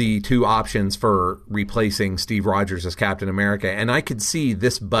one of the two options for replacing Steve Rogers as Captain America, and I could see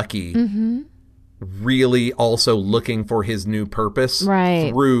this Bucky really also looking for his new purpose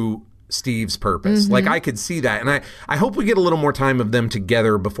through Steve's purpose. Like I could see that, and I hope we get a little more time of them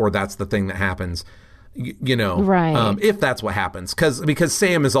together before that's the thing that happens, you know, if that's what happens, because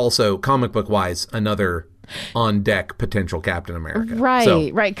Sam is also, comic book wise, another on deck potential Captain America,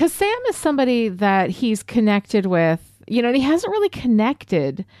 right, because Sam is somebody that he's connected with, you know, and he hasn't really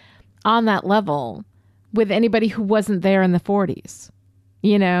connected on that level with anybody who wasn't there in the 40s,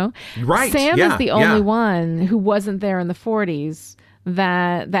 you know. Sam is the only one who wasn't there in the 40s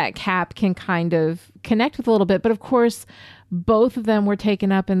that Cap can kind of connect with a little bit. But of course, both of them were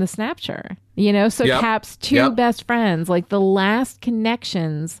taken up in the Snapshot, you know? So Cap's two best friends, like the last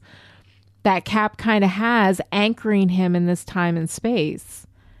connections that Cap kind of has anchoring him in this time and space,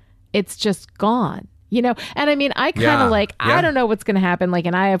 it's just gone. You know, and I mean, I kind of I don't know what's going to happen. Like,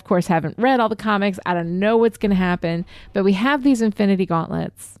 and I, of course, haven't read all the comics. I don't know what's going to happen. But we have these Infinity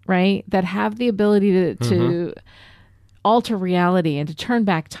Gauntlets, right, that have the ability to alter reality and to turn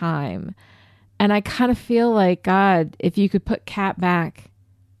back time. And I kind of feel like, God, if you could put Cap back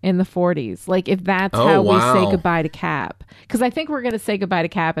in the 40s, like if that's how we say goodbye to Cap, because I think we're going to say goodbye to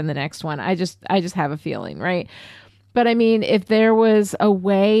Cap in the next one. I just have a feeling, right? But I mean, if there was a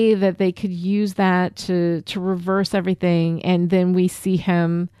way that they could use that to reverse everything, and then we see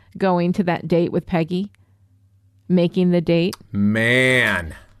him going to that date with Peggy, making the date,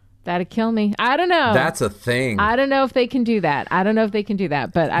 man, that'd kill me. I don't know. That's a thing. I don't know if they can do that.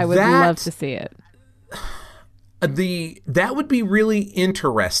 But I would love to see it. That would be really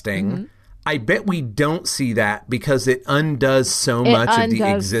interesting. I bet we don't see that because it undoes so much of the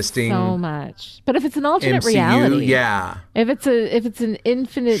existing so much. But if it's an alternate MCU, reality, if it's an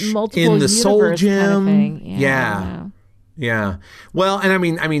infinite multiple in the universe Soul Gem, kind of thing, yeah. Well, and I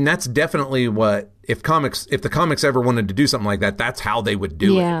mean that's definitely what if the comics ever wanted to do something like that, that's how they would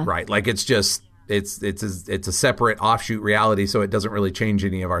do it, right? Like it's just it's a separate offshoot reality, so it doesn't really change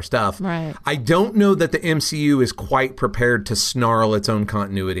any of our stuff. Right. I don't know that the MCU is quite prepared to snarl its own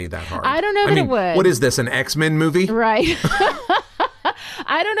continuity that hard. I don't know that it would. What is this, an X-Men movie? Right.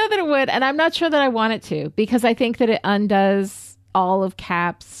 I don't know that it would, and I'm not sure that I want it to, because I think that it undoes all of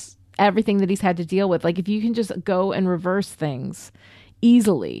Cap's everything that he's had to deal with. Like, if you can just go and reverse things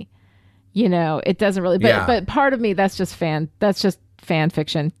easily, it doesn't really. But part of me, that's just fan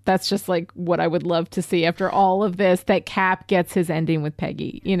fiction. That's just like what I would love to see after all of this, that Cap gets his ending with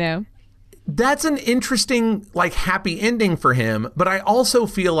Peggy. That's an interesting, happy ending for him. But I also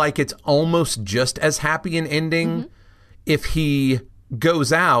feel like it's almost just as happy an ending if he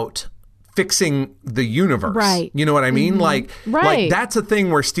goes out fixing the universe. Right. You know what I mean? Right. Like that's a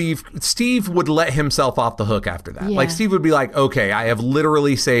thing where Steve would let himself off the hook after that. Yeah. Like, Steve would be like, okay, I have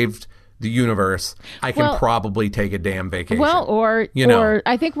literally saved the universe. I can probably take a damn vacation. Well, or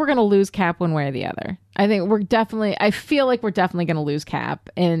I think we're going to lose Cap one way or the other. I feel like we're definitely going to lose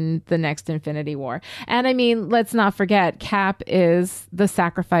Cap in the next Infinity War. And I mean, let's not forget, Cap is the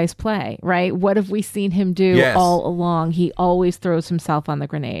sacrifice play, right? What have we seen him do all along? He always throws himself on the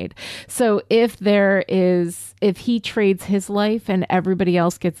grenade. So if he trades his life and everybody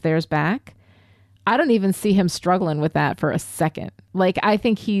else gets theirs back, I don't even see him struggling with that for a second. Like, I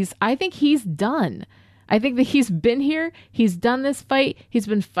think he's done. I think that he's been here. He's done this fight. He's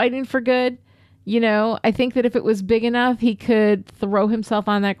been fighting for good. I think that if it was big enough, he could throw himself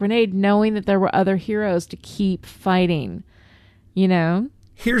on that grenade, knowing that there were other heroes to keep fighting.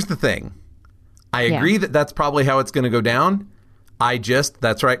 Here's the thing. I agree that that's probably how it's going to go down.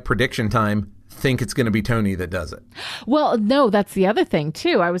 That's right, prediction time, think it's going to be Tony that does it. Well, no, that's the other thing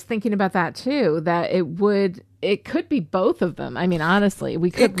too. I was thinking about that too, that it could be both of them. I mean, honestly, we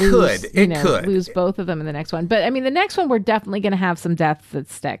could lose both of them in the next one. But I mean, the next one, we're definitely going to have some deaths that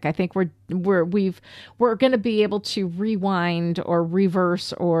stick. I think we're going to be able to rewind or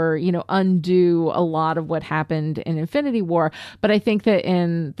reverse or, undo a lot of what happened in Infinity War. But I think that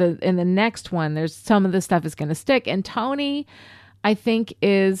in the next one, there's some of the stuff is going to stick. And Tony, I think,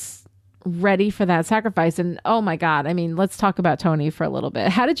 is ready for that sacrifice. And oh my God, I mean, let's talk about Tony for a little bit.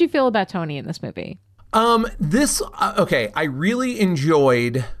 How did you feel about Tony in this movie? I really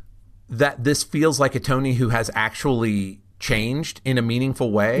enjoyed that this feels like a Tony who has actually changed in a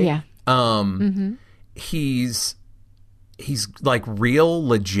meaningful way. Yeah. He's like real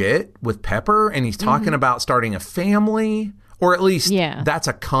legit with Pepper, and he's talking about starting a family. Or at least that's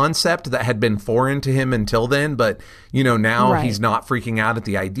a concept that had been foreign to him until then. But, now he's not freaking out at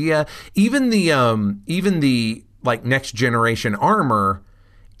the idea. Even the next generation armor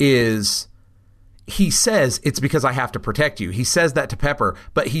is, he says, it's because I have to protect you. He says that to Pepper,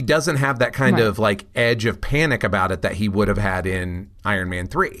 but he doesn't have that kind of edge of panic about it that he would have had in Iron Man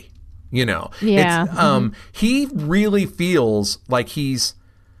 3. He really feels like he's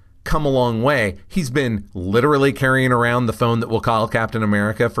come a long way. He's been literally carrying around the phone that we'll call Captain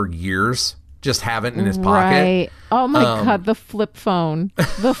America for years, just have it in his pocket. Right. Oh my God, the flip phone.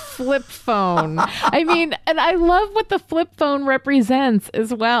 The flip phone. I mean, and I love what the flip phone represents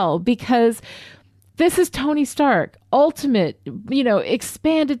as well, because this is Tony Stark, ultimate,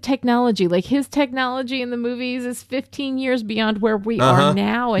 expanded technology. Like, his technology in the movies is 15 years beyond where we are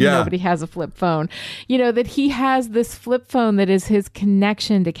now, and nobody has a flip phone. That he has this flip phone that is his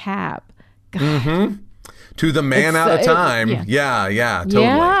connection to Cap. God. To the man out of time. Yeah, totally.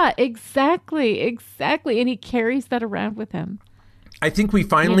 Yeah, exactly. And he carries that around with him. I think we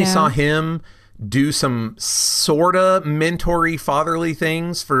finally saw him do some sort of mentory, fatherly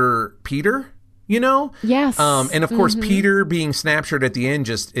things for Peter. Yes. And of course, Peter being snapshored at the end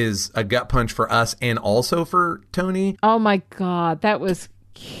just is a gut punch for us and also for Tony. Oh my God, that was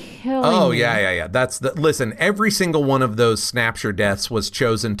killing me. Yeah. Listen, every single one of those snapshot deaths was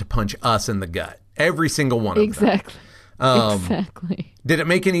chosen to punch us in the gut. Every single one of them. Exactly. Did it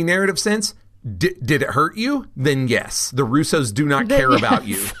make any narrative sense? Did it hurt you? Then yes. The Russos do not care about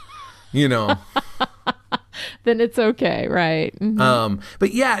you. Then it's okay, right?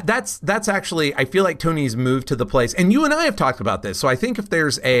 But yeah, that's actually, I feel like Tony's moved to the place, and you and I have talked about this. So I think if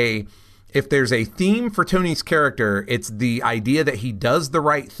there's a theme for Tony's character, it's the idea that he does the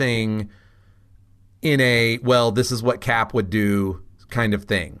right thing in this is what Cap would do kind of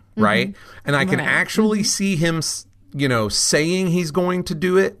thing, right? And I can actually see him, saying he's going to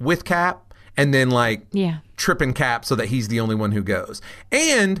do it with Cap, and then tripping Cap so that he's the only one who goes.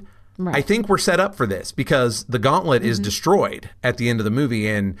 And Right. I think we're set up for this because the gauntlet is destroyed at the end of the movie,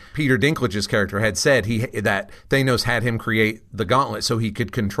 and Peter Dinklage's character had said that Thanos had him create the gauntlet so he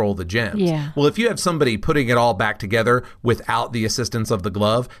could control the gems. Yeah. Well, if you have somebody putting it all back together without the assistance of the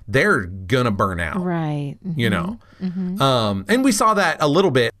glove, they're gonna burn out. Right. You know? And we saw that a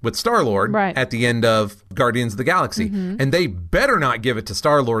little bit with Star-Lord at the end of Guardians of the Galaxy. And they better not give it to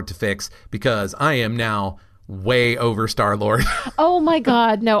Star-Lord to fix, because I am now way over Star-Lord. Oh my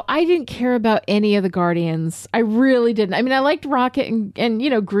God. No, I didn't care about any of the Guardians. I really didn't. I mean, I liked Rocket and you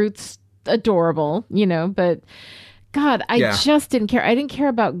know, Groot's adorable, you know, but God, I just didn't care. I didn't care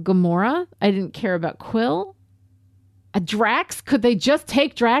about Gamora. I didn't care about Quill. Drax? Could they just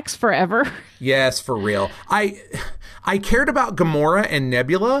take Drax forever? Yes, for real. I cared about Gamora and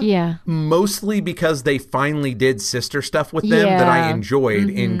Nebula mostly because they finally did sister stuff with them that I enjoyed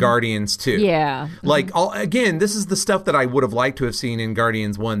in Guardians 2. Yeah. Like, again, this is the stuff that I would have liked to have seen in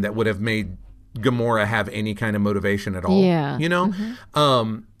Guardians 1 that would have made Gamora have any kind of motivation at all. Yeah. You know?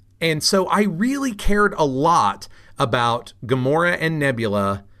 And so I really cared a lot about Gamora and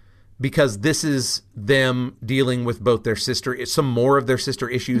Nebula, because this is them dealing with both some more of their sister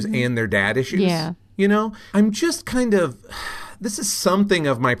issues and their dad issues. Yeah. You know, I'm just this is something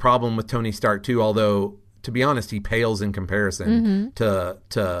of my problem with Tony Stark too, although to be honest, he pales in comparison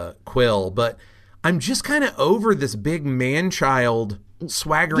to Quill, but I'm just kind of over this big man-child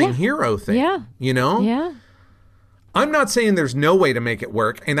swaggering hero thing. Yeah. You know? Yeah. I'm not saying there's no way to make it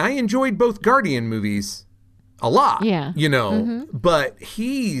work, and I enjoyed both Guardian movies a lot. Yeah. You know, but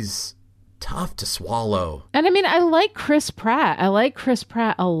he's tough to swallow. And I mean, I like Chris Pratt. I like Chris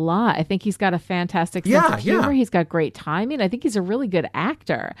Pratt a lot. I think he's got a fantastic sense of humor. He's got great timing. I think he's a really good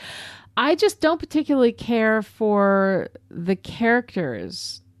actor. I just don't particularly care for the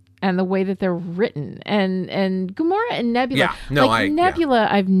characters and the way that they're written. And Gamora and Nebula. Nebula,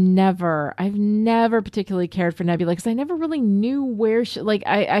 I've never particularly cared for Nebula because I never really knew where she,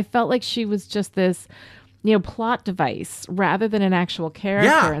 I felt like she was just this, you know, plot device rather than an actual character.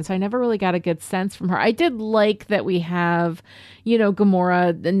 Yeah. And so I never really got a good sense from her. I did like that we have, you know,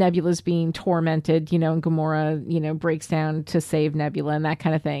 Gamora, the Nebula's being tormented, you know, and Gamora, you know, breaks down to save Nebula and that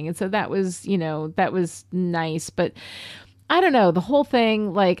kind of thing. And so that was, you know, that was nice. But I don't know, the whole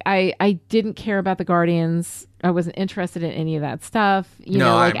thing, like, I didn't care about the Guardians. I wasn't interested in any of that stuff.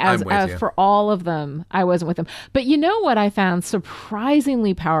 I'm with you. For all of them, I wasn't with them. But you know what I found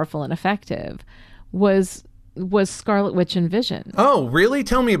surprisingly powerful and effective was Scarlet Witch and Vision. Oh, really?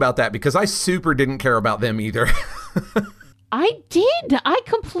 Tell me about that, because I super didn't care about them either. I did. I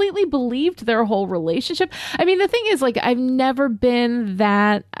completely believed their whole relationship. I mean, the thing is, like, I've never been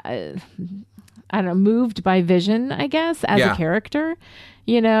that, I don't know, moved by Vision, I guess, as a character.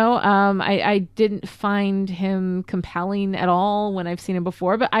 You know, I didn't find him compelling at all when I've seen him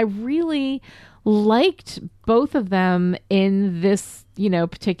before, but I really liked both of them in this, you know,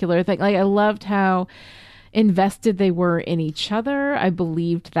 particular thing. Like, I loved how invested they were in each other. I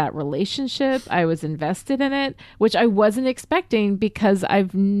believed that relationship. I was invested in it, which I wasn't expecting because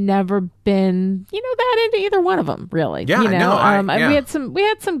I've never been, you know, that into either one of them, really. Yeah, you know, no, we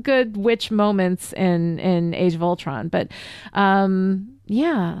had some good witch moments in Age of Ultron, but I don't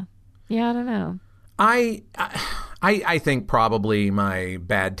know. I think probably my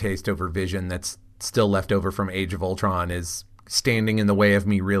bad taste over Vision that's still left over from Age of Ultron is standing in the way of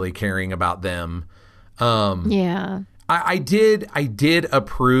me really caring about them. I did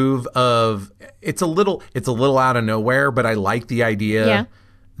approve of it's a little out of nowhere, but I like the idea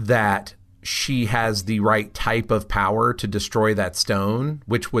that she has the right type of power to destroy that stone,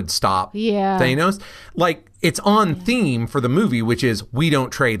 which would stop Thanos. Like, it's on theme for the movie, which is we don't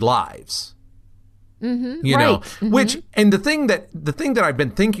trade lives. You know, which, and the thing that I've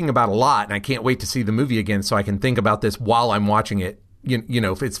been thinking about a lot, and I can't wait to see the movie again so I can think about this while I'm watching it, you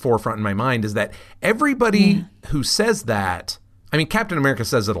know, if it's forefront in my mind, is that everybody who says that, I mean, Captain America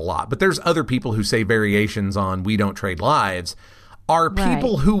says it a lot, but there's other people who say variations on we don't trade lives, are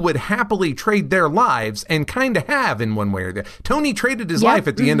people who would happily trade their lives and kind of have in one way or the other. Tony traded his life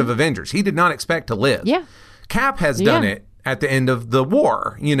at the end of Avengers. He did not expect to live. Yeah. Cap has done it at the end of the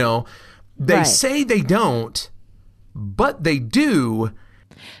war, you know. They say they don't, but they do.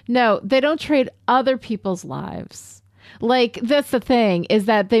 No, they don't trade other people's lives. Like, that's the thing, is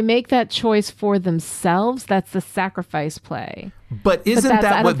that they make that choice for themselves. That's the sacrifice play. But isn't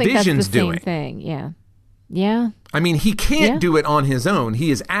that what Vision's doing? Same thing. Yeah. Yeah. I mean, he can't do it on his own. He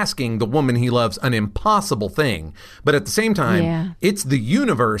is asking the woman he loves an impossible thing. But at the same time, it's the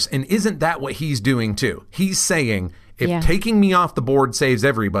universe, and isn't that what he's doing too? He's saying, if taking me off the board saves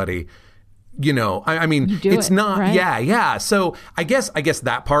everybody, You know, I mean, it's it, not, right? yeah. So I guess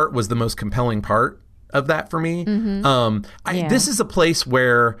that part was the most compelling part of that for me. This is a place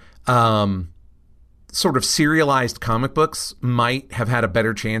where sort of serialized comic books might have had a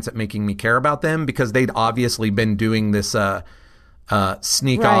better chance at making me care about them, because they'd obviously been doing this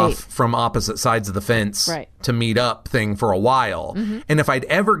sneak off from opposite sides of the fence to meet up thing for a while. And if I'd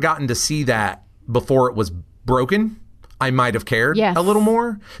ever gotten to see that before it was broken, I might have cared a little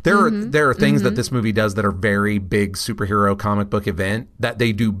more. There are things that this movie does that are very big superhero comic book event that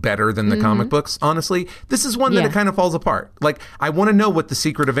they do better than the comic books, honestly. This is one that it kind of falls apart. Like, I want to know what the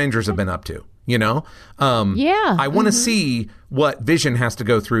Secret Avengers have been up to, you know? I want to see what Vision has to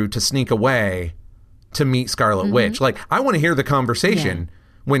go through to sneak away to meet Scarlet Witch. Like, I want to hear the conversation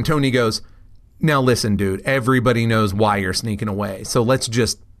when Tony goes, now listen, dude, everybody knows why you're sneaking away. So let's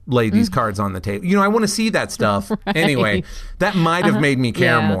just lay these cards on the table. You know, I want to see that stuff. Anyway, that might have made me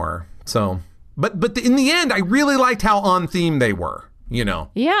care more. So, but in the end, I really liked how on theme they were, you know?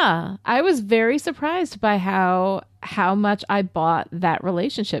 Yeah. I was very surprised by how much I bought that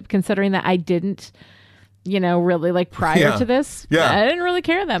relationship, considering that I didn't, you know, really like prior to this. Yeah. I didn't really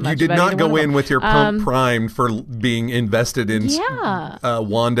care that much. You did not go in with your pump primed for being invested in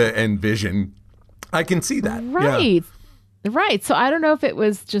Wanda and Vision. I can see that. Right. Yeah. Right. So I don't know if it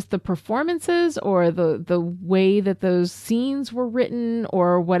was just the performances or the way that those scenes were written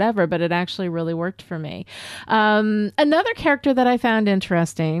or whatever, but it actually really worked for me. Another character that I found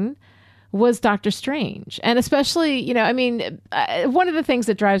interesting was Doctor Strange. And especially, you know, I mean, one of the things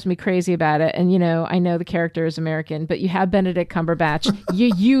that drives me crazy about it, and, you know, I know the character is American, but you have Benedict Cumberbatch,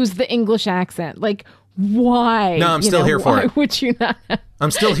 you use the English accent. Like, why? No, I'm still here for it. Why would you not?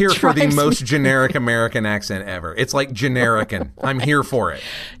 I'm still here for the most generic American accent ever. It's like generican. I'm here for it.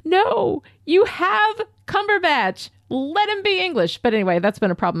 No, you have Cumberbatch. Let him be English. But anyway, that's been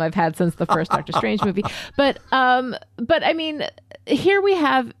a problem I've had since the first Doctor Strange movie. But I mean, here we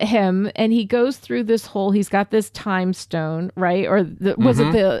have him, and he goes through this whole, he's got this time stone, right? Or was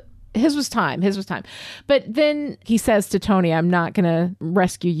it his was time. But then he says to Tony, I'm not going to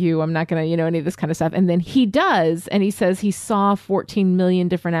rescue you. I'm not going to, you know, any of this kind of stuff. And then he does. And he says he saw 14 million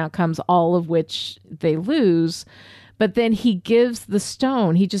different outcomes, all of which they lose. But then he gives the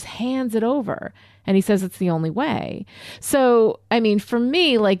stone. He just hands it over. And he says it's the only way. So, I mean, for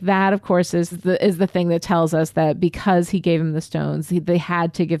me, like, that, of course, is the thing that tells us that because he gave him the stones, they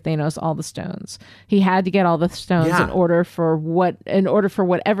had to give Thanos all the stones. He had to get all the stones in order for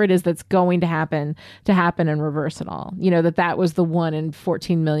whatever it is that's going to happen and reverse it all. You know, that was the 1 in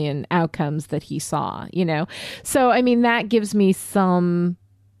 14 million outcomes that he saw, you know? So, I mean, that gives me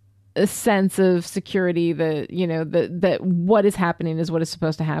a sense of security that, you know, that what is happening is what is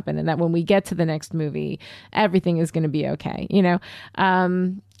supposed to happen, and that when we get to the next movie, everything is going to be okay, you know?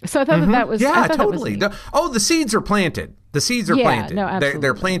 So I thought that was... Yeah, totally. The seeds are planted. The seeds are planted. No, absolutely.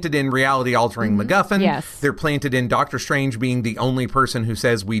 They're planted in reality-altering MacGuffin. Yes. They're planted in Doctor Strange being the only person who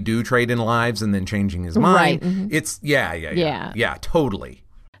says we do trade in lives and then changing his mind. Right. It's... Yeah, totally.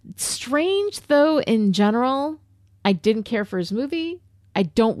 Strange, though, in general, I didn't care for his movie. I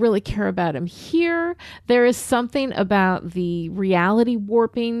don't really care about him here. There is something about the reality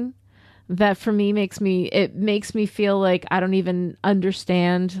warping that for me makes me feel like I don't even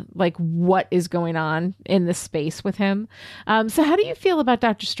understand like what is going on in the space with him. So how do you feel about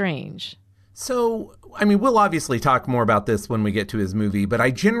Doctor Strange? So, I mean, we'll obviously talk more about this when we get to his movie, but I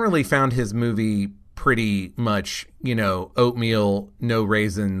generally found his movie pretty much, you know, oatmeal, no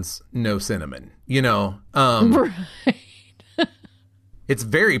raisins, no cinnamon, you know? Right. It's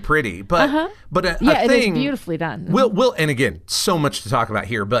very pretty, but a thing, it is beautifully done. We'll and again, so much to talk about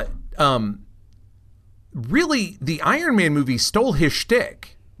here, but really, the Iron Man movie stole his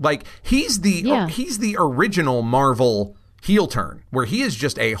shtick. Like, he's the original Marvel heel turn, where he is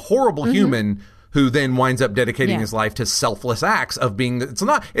just a horrible human who then winds up dedicating his life to selfless acts of being. It's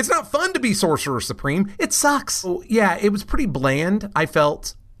not fun to be Sorcerer Supreme. It sucks. So, yeah, it was pretty bland, I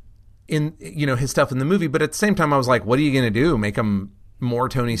felt, in, you know, his stuff in the movie. But at the same time, I was like, what are you going to do? Make him more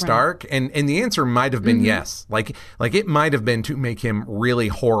Tony Stark? Right. And the answer might have been yes. Like it might have been to make him really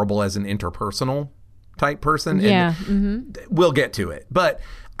horrible as an interpersonal type person. Yeah. And we'll get to it. But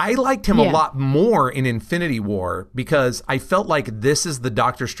I liked him a lot more in Infinity War because I felt like this is the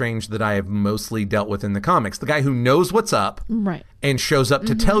Doctor Strange that I have mostly dealt with in the comics. The guy who knows what's up and shows up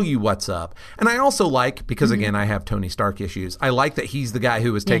to tell you what's up. And I also like, because again, I have Tony Stark issues, I like that he's the guy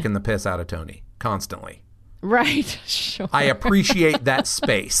who was taking the piss out of Tony constantly. Right. Sure. I appreciate that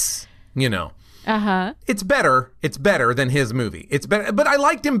space, you know. Uh-huh. It's better. It's better than his movie. It's better, but I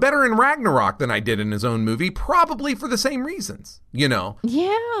liked him better in Ragnarok than I did in his own movie, probably for the same reasons, you know?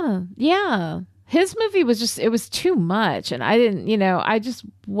 Yeah. Yeah. His movie was it was too much. And I didn't, I just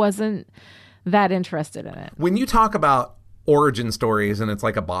wasn't that interested in it. When you talk about origin stories and it's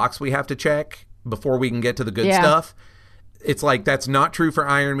like a box we have to check before we can get to the good stuff, it's like that's not true for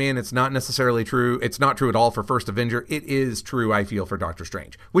Iron Man. It's not necessarily true. It's not true at all for First Avenger. It is true, I feel, for Doctor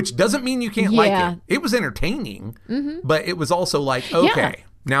Strange, which doesn't mean you can't like it. It was entertaining, but it was also like, okay,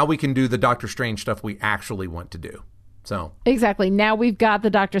 now we can do the Doctor Strange stuff we actually want to do. So exactly. Now we've got the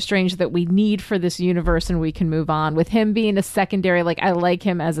Doctor Strange that we need for this universe, and we can move on with him being a secondary. Like, I like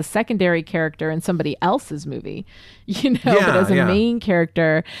him as a secondary character in somebody else's movie, but as a main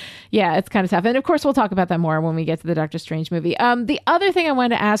character, it's kind of tough. And of course, we'll talk about that more when we get to the Doctor Strange movie. The other thing I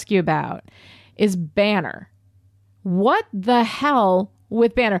wanted to ask you about is Banner. What the hell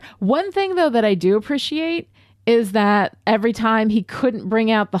with Banner? One thing, though, that I do appreciate is that every time he couldn't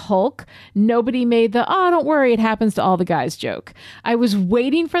bring out the Hulk, nobody made the, oh, don't worry, it happens to all the guys joke. I was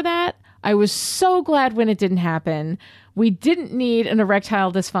waiting for that. I was so glad when it didn't happen. We didn't need an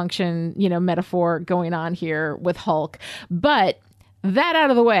erectile dysfunction, metaphor going on here with Hulk. But that out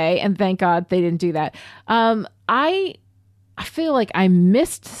of the way, and thank God they didn't do that. I feel like I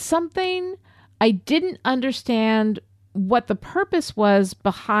missed something. I didn't understand what the purpose was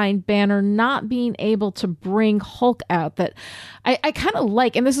behind Banner not being able to bring Hulk out. That I kind of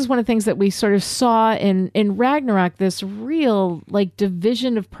like, and this is one of the things that we sort of saw in Ragnarok, this real like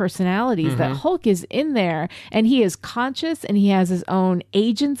division of personalities, that Hulk is in there and he is conscious and he has his own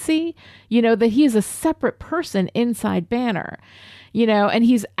agency, that he is a separate person inside Banner, and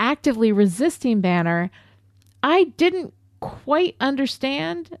he's actively resisting Banner. I didn't quite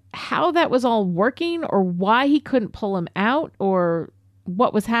understand how that was all working, or why he couldn't pull him out, or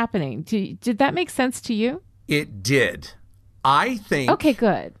what was happening. Did that make sense to you? It did. I think okay,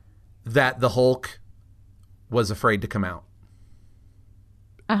 good. That the Hulk was afraid to come out.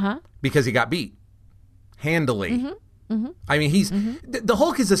 Because he got beat handily. I mean, the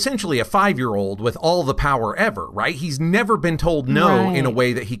Hulk is essentially a 5-year-old with all the power ever, right? He's never been told no in a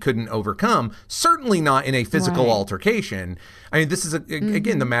way that he couldn't overcome. Certainly not in a physical altercation. I mean, this is,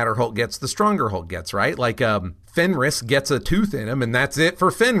 again, the madder Hulk gets, the stronger Hulk gets, right? Like Fenris gets a tooth in him, and that's it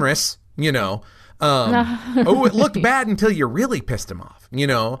for Fenris, it looked bad until you really pissed him off,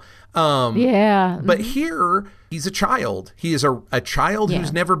 But here, he's a child. He is a child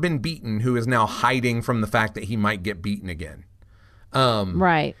who's never been beaten, who is now hiding from the fact that he might get beaten again.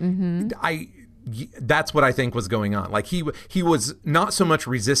 Right. That's what I think was going on. Like he was not so much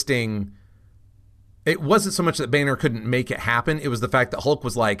resisting. It wasn't so much that Banner couldn't make it happen. It was the fact that Hulk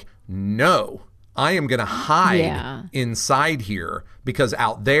was like, no, I am going to hide inside here because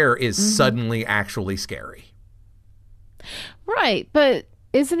out there is suddenly actually scary. Right. But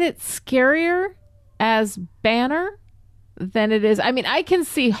isn't it scarier as Banner than it is? I mean, I can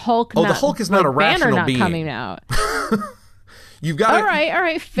see Hulk. The Hulk is not a rational Banner being. Not coming out. You've got all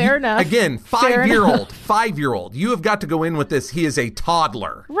right, fair enough. Again, 5-year-old. You have got to go in with this. He is a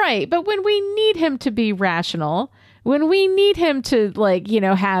toddler. Right, but when we need him to be rational, when we need him to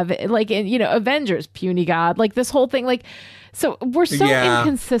have Avengers, puny god, like this whole thing, like, so we're so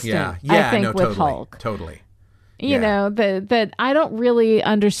inconsistent. I think with Hulk, totally. That I don't really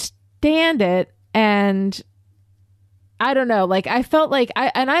understand it, and I don't know. Like, I felt like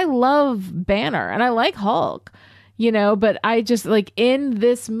I love Banner and I like Hulk. But I just, like, in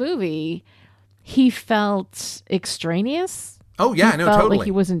this movie, he felt extraneous. Oh, yeah, Totally. Like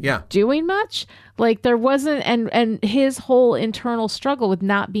he wasn't doing much. Like, there wasn't, and his whole internal struggle with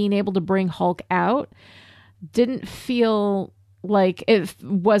not being able to bring Hulk out didn't feel like it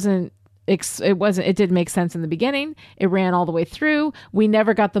didn't make sense in the beginning. It ran all the way through. We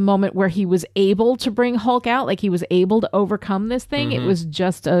never got the moment where he was able to bring Hulk out, like he was able to overcome this thing. It was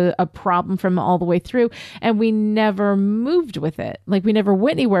just a problem from all the way through, and we never moved with it. Like, we never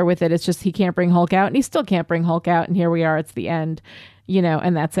went anywhere with it. It's just he can't bring Hulk out, and he still can't bring Hulk out, and here we are. It's the end,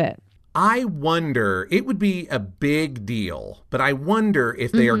 and that's it. I wonder, it would be a big deal, but I wonder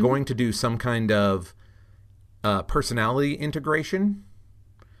if they are going to do some kind of personality integration.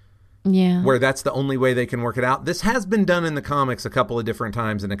 Yeah. Where that's the only way they can work it out. This has been done in the comics a couple of different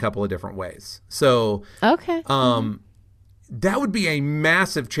times in a couple of different ways. So, okay. That would be a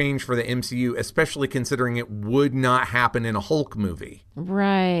massive change for the MCU, especially considering it would not happen in a Hulk movie.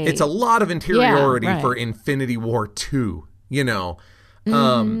 Right. It's a lot of interiority for Infinity War 2,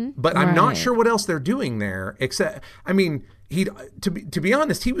 But I'm not sure what else they're doing there, except, I mean, to be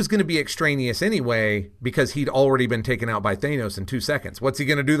honest, he was going to be extraneous anyway because he'd already been taken out by Thanos in 2 seconds. What's he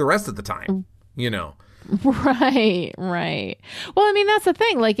going to do the rest of the time? Right, right. Well, I mean, that's the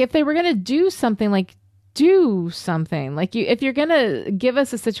thing. Like, if they were going to do something, like, if you're going to give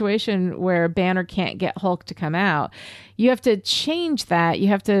us a situation where Banner can't get Hulk to come out, you have to change that. You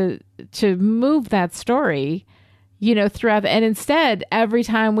have to move that story, throughout. And instead, every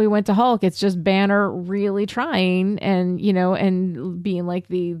time we went to Hulk, it's just Banner really trying and, and being like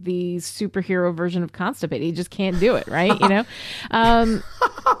the superhero version of constipated. He just can't do it, right?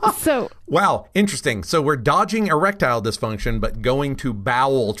 So wow, interesting. So we're dodging erectile dysfunction, but going to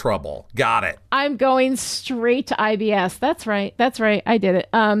bowel trouble. Got it. I'm going straight to IBS. That's right. I did it.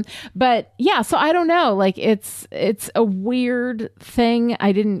 But yeah, so I don't know. Like, it's a weird thing.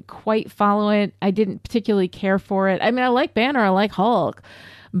 I didn't quite follow it. I didn't particularly care for it. I mean, I like Banner. I like Hulk,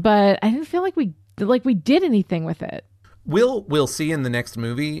 but I didn't feel like we did anything with it. We'll see in the next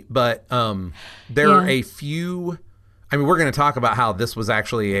movie, but there are a few. I mean, we're going to talk about how this was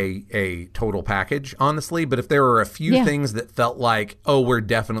actually a total package, honestly. But if there were a few things that felt like, oh, we're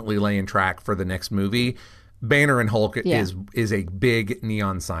definitely laying track for the next movie, Banner and Hulk is a big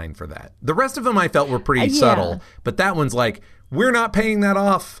neon sign for that. The rest of them I felt were pretty subtle, but that one's like, we're not paying that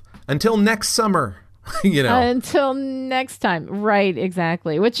off until next summer. Until next time. Right,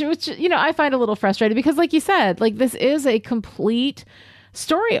 exactly. Which I find a little frustrating because, like you said, like, this is a complete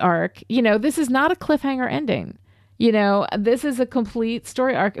story arc. This is not a cliffhanger ending. This is a complete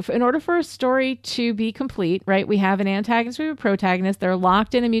story arc. In order for a story to be complete, right, we have an antagonist, we have a protagonist. They're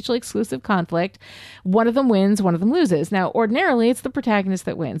locked in a mutually exclusive conflict. One of them wins, one of them loses. Now, ordinarily, it's the protagonist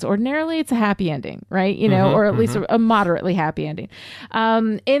that wins. Ordinarily, it's a happy ending, right? Or at least a moderately happy ending.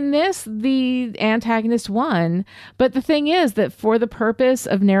 In this, the antagonist won. But the thing is that for the purpose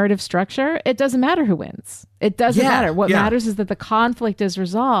of narrative structure, it doesn't matter who wins. It doesn't matter. What matters is that the conflict is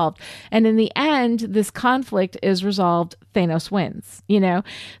resolved. And in the end, this conflict is resolved. Thanos wins,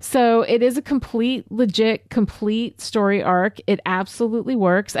 So it is a complete story arc. It absolutely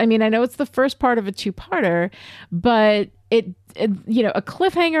works. I mean, I know it's the first part of a two-parter, but a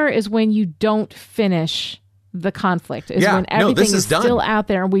cliffhanger is when you don't finish the conflict, is when everything is still out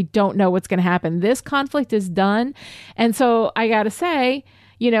there and we don't know what's going to happen. This conflict is done. And so I got to say,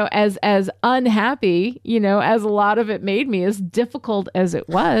 as unhappy, as a lot of it made me, as difficult as it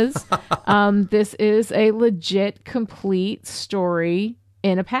was, this is a legit, complete story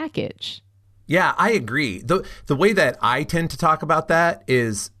in a package. Yeah, I agree. The way that I tend to talk about that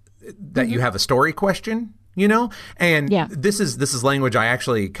is that you have a story question, and this is language I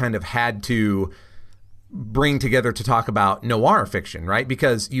actually kind of had to bring together to talk about noir fiction, right?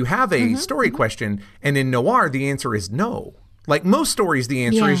 Because you have a story question, and in noir, the answer is no. Like most stories, the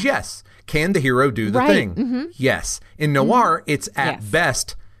answer is yes. Can the hero do the thing? Yes. In noir, it's at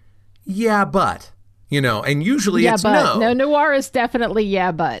best, but, and usually it's no. No, noir is definitely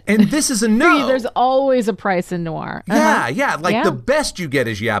but. And this is a no. There's always a price in noir. The best you get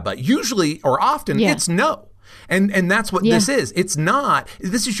is but. Usually or often it's no. And that's what this is. It's not.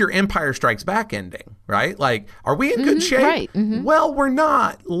 This is your Empire Strikes Back ending, right? Like, are we in good shape? Right. Well, we're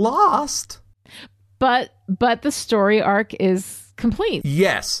not lost. But the story arc is complete.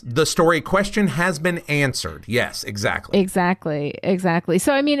 Yes, the story question has been answered. Yes, exactly. Exactly.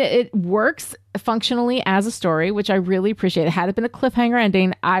 So, I mean, it works functionally as a story, which I really appreciate. Had it been a cliffhanger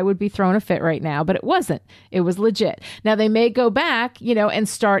ending, I would be throwing a fit right now, but it wasn't. It was legit. Now, they may go back, and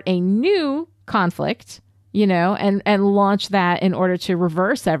start a new conflict, and launch that in order to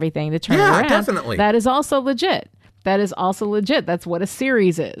reverse everything, to turn it around. Yeah, definitely. That is also legit. That's what a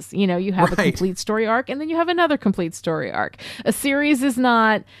series is. You have a complete story arc and then you have another complete story arc. A series is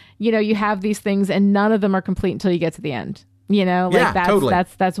not, you have these things and none of them are complete until you get to the end.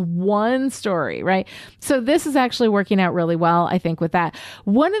 That's one story, right? So this is actually working out really well, I think, with that.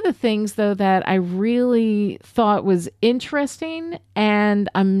 One of the things, though, that I really thought was interesting, and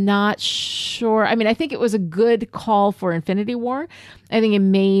I'm not sure, I mean, I think it was a good call for Infinity War. I think it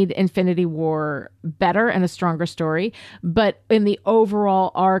made Infinity War better and a stronger story. But in the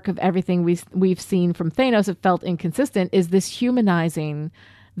overall arc of everything we've seen from Thanos, it felt inconsistent, is this humanizing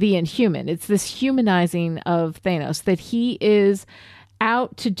the Inhuman. It's this humanizing of Thanos, that he is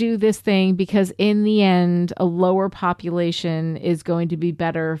out to do this thing because in the end, a lower population is going to be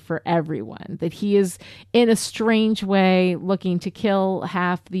better for everyone. That he is, in a strange way, looking to kill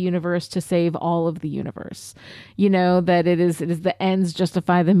half the universe to save all of the universe. That it is the ends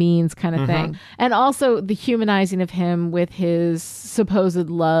justify the means kind of thing. And also the humanizing of him with his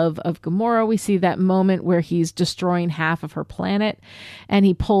supposed love of Gamora. We see that moment where he's destroying half of her planet and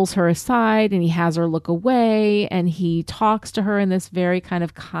he pulls her aside and he has her look away and he talks to her in this very kind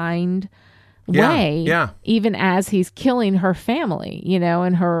of kind way, Yeah. even as he's killing her family, you know,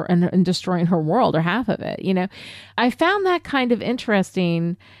 and destroying her world or half of it, you know. I found that kind of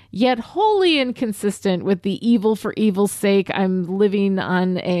interesting, yet wholly inconsistent with the evil for evil's sake. I'm living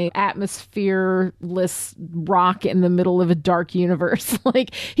on a atmosphereless rock in the middle of a dark universe.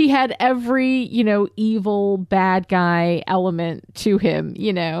 Like, he had every, you know, evil bad guy element to him,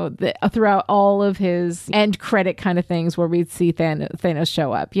 you know, throughout all of his end credit kind of things where we'd see Thanos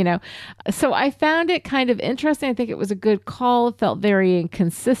show up, you know. So I found it kind of interesting. I think it was a good call. It felt very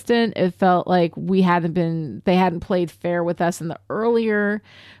inconsistent. It felt like they hadn't played fair with us in the earlier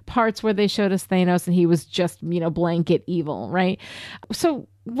parts where they showed us Thanos and he was just, you know, blanket evil, right? So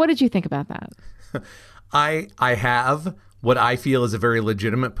what did you think about that? I have what I feel is a very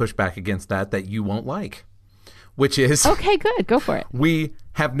legitimate pushback against that you won't like, which is... Okay, good. Go for it. We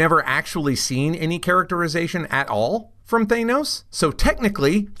have never actually seen any characterization at all from Thanos, so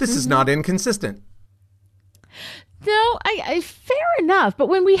technically this is not inconsistent. No, I fair enough. But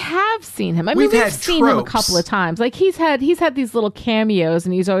when we have seen him, I mean, we've seen him a couple of times. Like he's had these little cameos,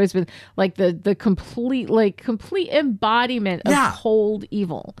 and he's always been like the complete embodiment of cold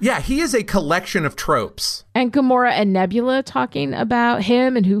evil. Yeah, he is a collection of tropes. And Gamora and Nebula talking about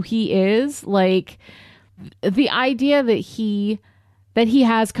him and who he is, like the idea that he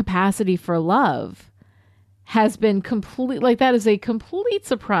has capacity for love has been that is a complete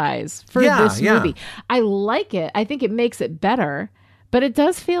surprise for this movie. I like it. I think it makes it better, but it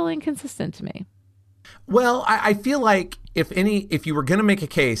does feel inconsistent to me. Well, I feel like if you were going to make a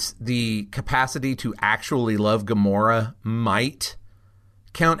case, the capacity to actually love Gamora might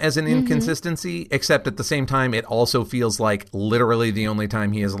count as an inconsistency, except at the same time, it also feels like literally the only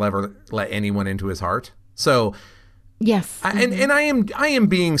time he has ever let anyone into his heart. So... Yes. And I am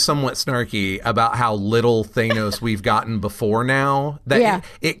being somewhat snarky about how little Thanos we've gotten before now. That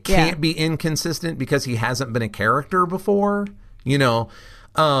it can't be inconsistent because he hasn't been a character before, you know.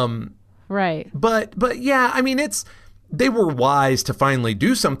 Right. But yeah, I mean, they were wise to finally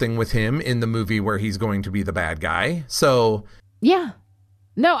do something with him in the movie where he's going to be the bad guy. So yeah.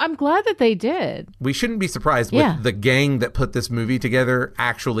 No, I'm glad that they did. We shouldn't be surprised with the gang that put this movie together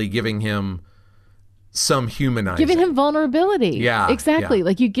actually giving him some humanizing. Giving him vulnerability. Yeah. Exactly. Yeah.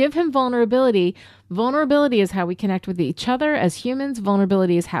 Like you give him vulnerability. Vulnerability is how we connect with each other as humans.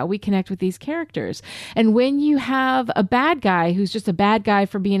 Vulnerability is how we connect with these characters. And when you have a bad guy who's just a bad guy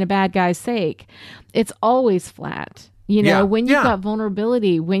for being a bad guy's sake, it's always flat. You know, when you've got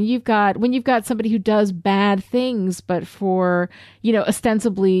vulnerability, when you've got somebody who does bad things, but for, you know,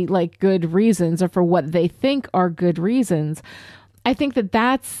 ostensibly like good reasons or for what they think are good reasons, I think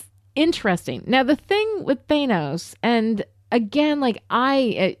that's interesting. Now, the thing with Thanos, and again, like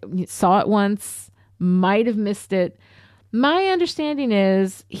I saw it once, might have missed it. My understanding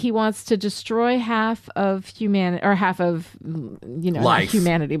is he wants to destroy half of humanity, or half of, you know, not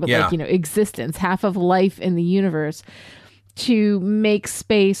humanity, but like, you know, existence, half of life in the universe, to make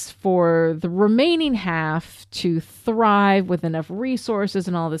space for the remaining half to thrive with enough resources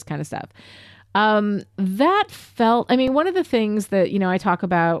and all this kind of stuff. That felt, I mean, one of the things that, you know, I talk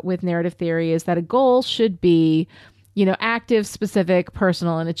about with narrative theory is that a goal should be, you know, active, specific,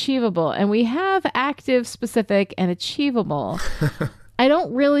 personal, and achievable. And we have active, specific, and achievable. I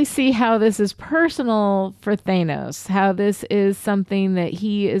don't really see how this is personal for Thanos, how this is something that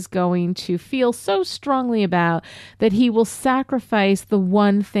he is going to feel so strongly about that he will sacrifice the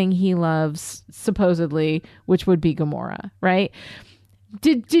one thing he loves, supposedly, which would be Gamora, right?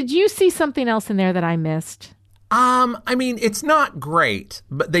 Did you see something else in there that I missed? I mean, it's not great,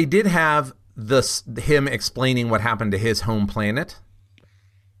 but they did have him explaining what happened to his home planet.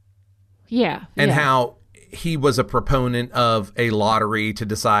 Yeah. And how he was a proponent of a lottery to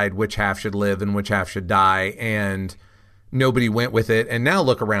decide which half should live and which half should die, and nobody went with it. And now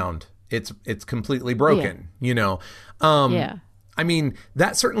look around. It's completely broken, you know. I mean,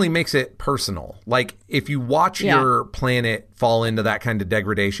 that certainly makes it personal. Like, if you watch your planet fall into that kind of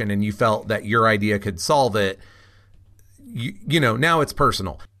degradation and you felt that your idea could solve it, you know, now it's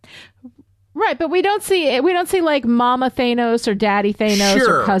personal. Right, but we don't see like Mama Thanos or Daddy Thanos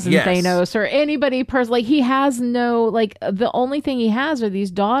or Cousin Thanos or anybody like he has no, like, the only thing he has are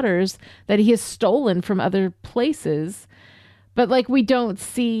these daughters that he has stolen from other places. But like, we don't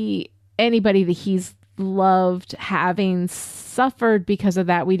see anybody that he's loved having suffered because of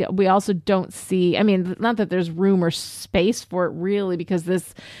that. We also don't see, I mean, not that there's room or space for it really, because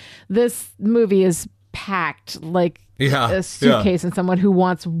this movie is packed like a suitcase and someone who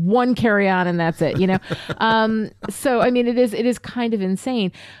wants one carry-on and that's it, you know. So I mean, it is kind of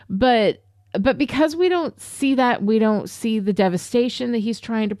insane, but but because we don't see that, we don't see the devastation that he's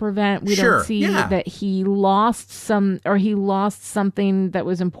trying to prevent. We Sure, don't see yeah. that he lost something that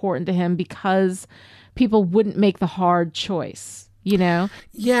was important to him because people wouldn't make the hard choice, you know?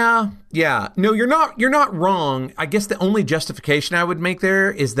 Yeah. No, you're not wrong. I guess the only justification I would make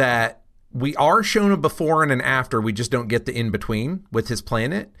there is that we are shown a before and an after. We just don't get the in-between with his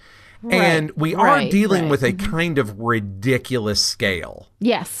planet. And we are dealing with a kind of ridiculous scale.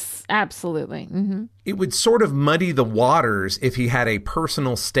 Yes, absolutely. Mm-hmm. It would sort of muddy the waters if he had a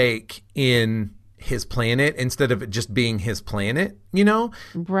personal stake in his planet instead of it just being his planet, you know?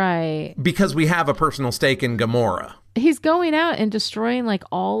 Right. Because we have a personal stake in Gamora. He's going out and destroying like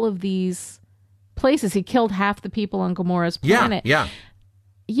all of these places. He killed half the people on Gamora's planet. Yeah.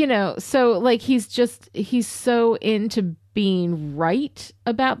 You know, so like he's so into being right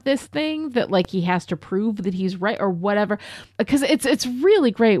about this thing that like he has to prove that he's right or whatever. Because it's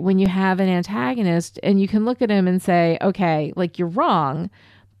really great when you have an antagonist and you can look at him and say, okay, like you're wrong,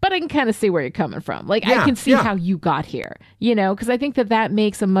 but I can kind of see where you're coming from. Like I can see how you got here, you know, because I think that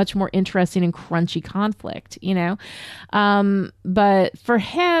makes a much more interesting and crunchy conflict, you know. But for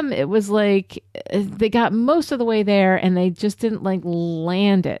him, it was like they got most of the way there and they just didn't like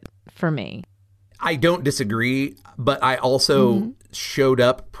land it for me. I don't disagree, but I also showed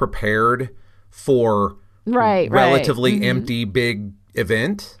up prepared for relatively empty big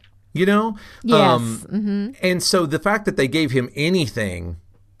event, you know? Yes. And so the fact that they gave him any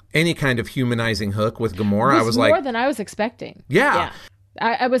kind of humanizing hook with Gamora, I was like... more than I was expecting. Yeah.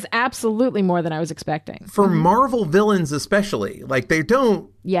 I was absolutely more than I was expecting. For Marvel villains especially, like they don't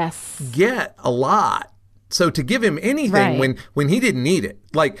get a lot. So to give him anything when he didn't need it,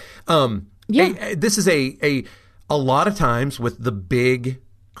 like... this is a lot of times with the big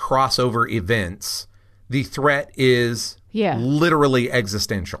crossover events, the threat is literally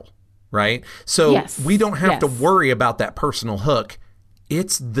existential, right? So we don't have to worry about that personal hook.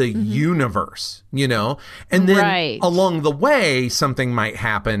 It's the universe, you know? And then along the way, something might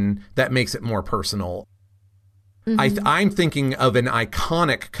happen that makes it more personal. I'm thinking of an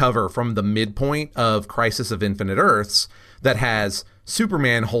iconic cover from the midpoint of Crisis of Infinite Earths that has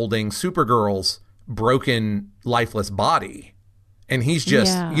Superman holding Supergirl's broken, lifeless body. And he's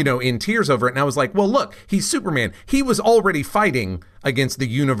just, you know, in tears over it. And I was like, well, look, he's Superman. He was already fighting against the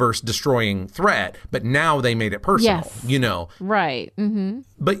universe-destroying threat, but now they made it personal, you know. Right. Mm-hmm.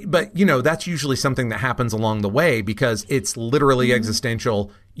 But, you know, that's usually something that happens along the way because it's literally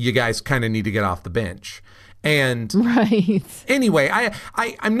existential. You guys kind of need to get off the bench. And anyway,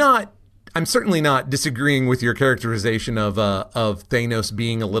 I'm certainly not disagreeing with your characterization of Thanos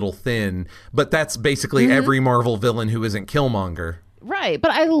being a little thin, but that's basically every Marvel villain who isn't Killmonger. Right, but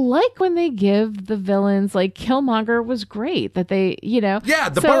I like when they give the villains, like Killmonger was great, that they, you know. Yeah,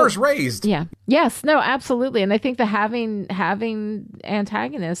 the bar's raised. Yeah. Yes, no, absolutely. And I think that having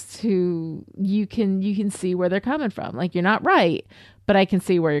antagonists who you can see where they're coming from. Like you're not right, but I can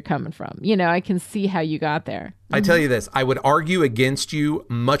see where you're coming from. You know, I can see how you got there. I tell you this, I would argue against you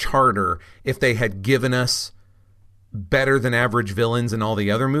much harder if they had given us better than average villains in all the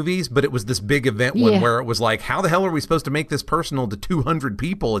other movies, but it was this big event one where it was like, how the hell are we supposed to make this personal to 200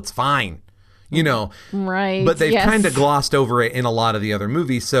 people? It's fine. You know, right? But they've kind of glossed over it in a lot of the other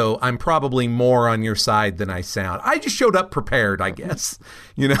movies, so I'm probably more on your side than I sound. I just showed up prepared, I guess.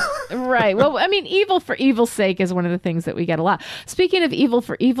 You know, right? Well, I mean, evil for evil's sake is one of the things that we get a lot. Speaking of evil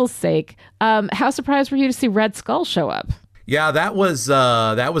for evil's sake, how surprised were you to see Red Skull show up? Yeah, that was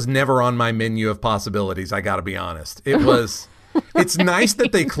never on my menu of possibilities. I got to be honest. It was. It's nice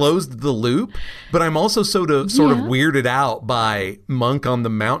that they closed the loop, but I'm also sort of weirded out by Monk on the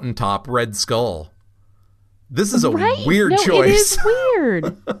mountaintop, Red Skull. This is a weird choice. It is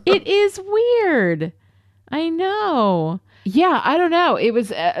weird. It is weird. I know. Yeah, I don't know. It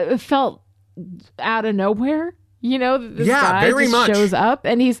was it felt out of nowhere. You know, this guy very just much shows up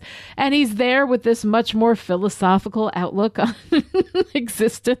and he's there with this much more philosophical outlook on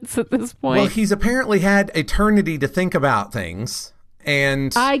existence at this point. Well, he's apparently had eternity to think about things.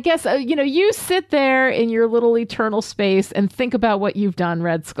 And I guess, you know, you sit there in your little eternal space and think about what you've done,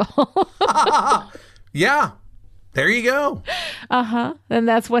 Red Skull. Yeah. There you go. Uh-huh. And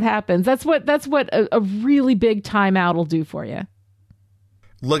that's what happens. That's what a really big timeout will do for you.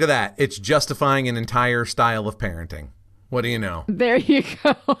 Look at that. It's justifying an entire style of parenting. What do you know? There you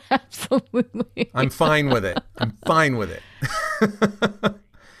go. Absolutely. I'm fine with it.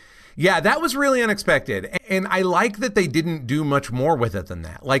 Yeah, that was really unexpected. And I like that they didn't do much more with it than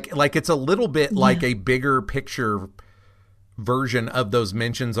that. Like it's a little bit like a bigger picture version of those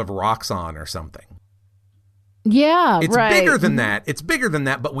mentions of Roxxon or something. Yeah, It's right. bigger than that. It's bigger than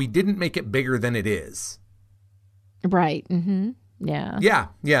that, but we didn't make it bigger than it is. Right. Yeah.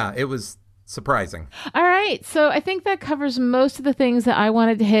 Yeah, it was surprising. All right. So I think that covers most of the things that I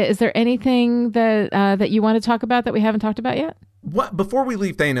wanted to hit. Is there anything that you want to talk about that we haven't talked about yet? Before we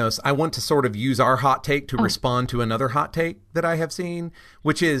leave Thanos, I want to sort of use our hot take to respond to another hot take that I have seen,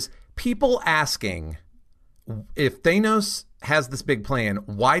 which is people asking, if Thanos has this big plan,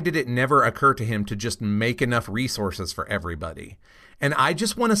 why did it never occur to him to just make enough resources for everybody? And I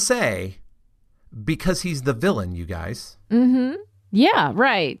just want to say, because he's the villain, you guys. Mm-hmm. Yeah,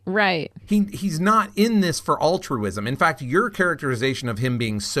 right. He's not in this for altruism. In fact, your characterization of him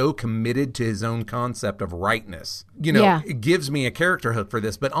being so committed to his own concept of rightness, it gives me a character hook for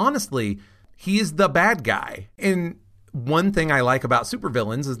this. But honestly, he is the bad guy. And one thing I like about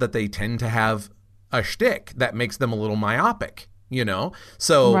supervillains is that they tend to have a shtick that makes them a little myopic.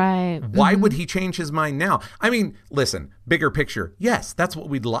 So why would he change his mind now? I mean, listen, bigger picture. Yes, that's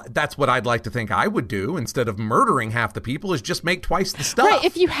what I'd like to think I would do instead of murdering half the people, is just make twice the stuff. Right.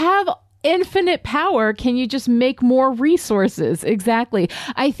 If you have infinite power, can you just make more resources? Exactly.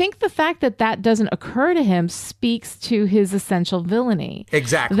 I think the fact that that doesn't occur to him speaks to his essential villainy.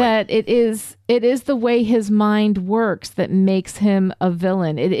 Exactly. That it is the way his mind works that makes him a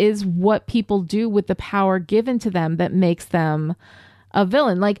villain. It is what people do with the power given to them that makes them a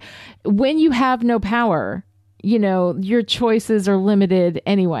villain. Like, when you have no power, your choices are limited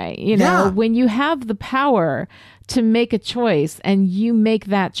anyway. When you have the power to make a choice and you make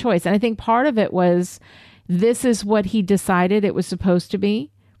that choice. And I think part of it was, this is what he decided it was supposed to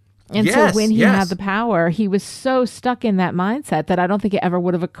be. And so when he had the power, he was so stuck in that mindset that I don't think it ever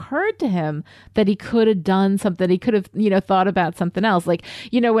would have occurred to him that he could have done something. He could have, thought about something else. Like,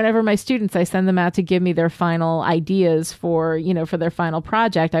 whenever my students, I send them out to give me their final ideas for their final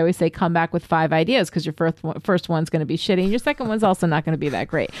project, I always say, come back with 5 ideas, because your first one's going to be shitty and your second one's also not going to be that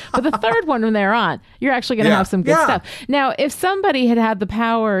great. But the third one, when they're on, you're actually going to have some good stuff. Now, if somebody had the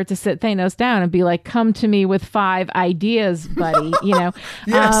power to sit Thanos down and be like, come to me with 5 ideas, buddy,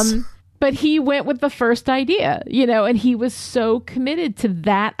 Yes. But he went with the first idea, and he was so committed to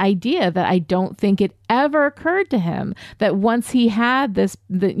that idea that I don't think it ever occurred to him that once he had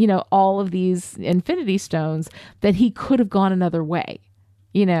all of these Infinity Stones, that he could have gone another way,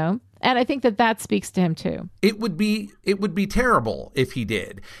 And I think that speaks to him too. It would be terrible if he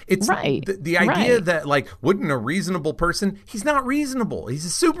did. It's right. The idea that, like, wouldn't a reasonable person? He's not reasonable. He's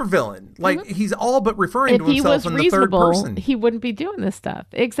a supervillain. Like, he's all but referring to himself in the third person. He wouldn't be doing this stuff.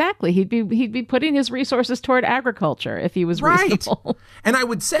 Exactly. He'd be putting his resources toward agriculture if he was reasonable. And I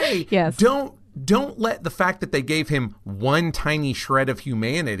would say, yes. Don't let the fact that they gave him one tiny shred of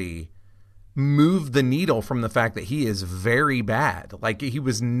humanity move the needle from the fact that he is very bad. Like, he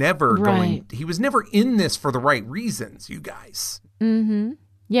was never he was never in this for the right reasons, you guys. Mm-hmm.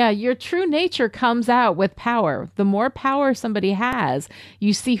 Yeah, your true nature comes out with power. The more power somebody has,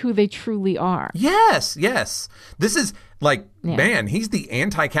 you see who they truly are. Yes. This is man, he's the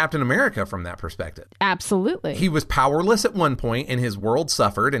anti-Captain America from that perspective. Absolutely. He was powerless at one point and his world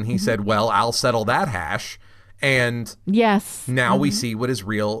suffered, and he said, well, I'll settle that hash. And now we see what his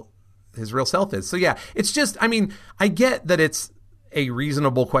real self is. So yeah, it's just, I mean, I get that it's a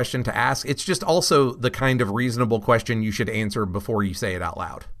reasonable question to ask. It's just also the kind of reasonable question you should answer before you say it out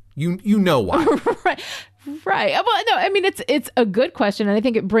loud. You know why. Right. Well, no, I mean, it's a good question, and I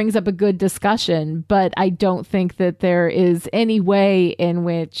think it brings up a good discussion, but I don't think that there is any way in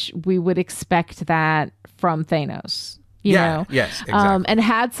which we would expect that from Thanos. You know? Yes, exactly. And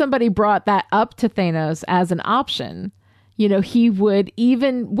had somebody brought that up to Thanos as an option, he would,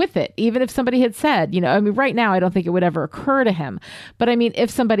 even if somebody had said, I mean, right now, I don't think it would ever occur to him. But I mean,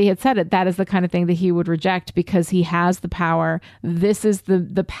 if somebody had said it, that is the kind of thing that he would reject, because he has the power. This is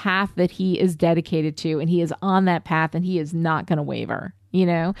the path that he is dedicated to, and he is on that path, and he is not going to waver.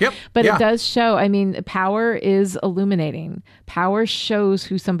 Yep. But it does show, I mean, power is illuminating. Power shows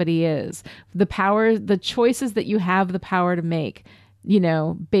who somebody is. The choices that you have the power to make,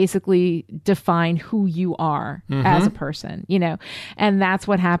 basically define who you are as a person, and that's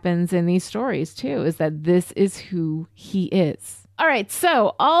what happens in these stories too, is that this is who he is. All right.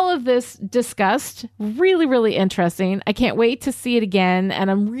 So all of this discussed, really, really interesting. I can't wait to see it again. And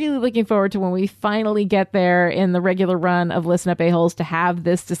I'm really looking forward to when we finally get there in the regular run of Listen Up A-Holes to have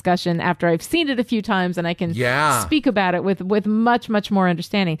this discussion after I've seen it a few times and I can speak about it with much, much more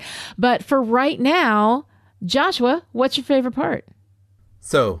understanding. But for right now, Joshua, what's your favorite part?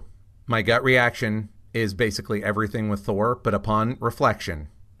 So my gut reaction is basically everything with Thor, but upon reflection,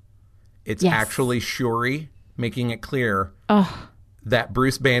 it's actually Shuri making it clear that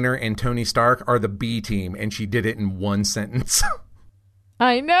Bruce Banner and Tony Stark are the B team, and she did it in one sentence.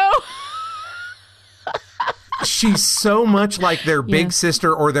 I know. She's so much like their big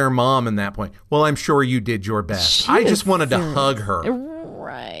sister or their mom in that point. Well, I'm sure you did your best. I just wanted to hug her.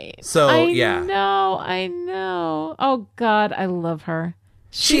 Right. So, I know. Oh, God, I love her.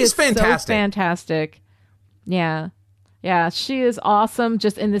 She's fantastic. So fantastic. Yeah. Yeah, she is awesome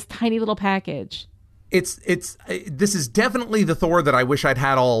just in this tiny little package. This is definitely the Thor that I wish I'd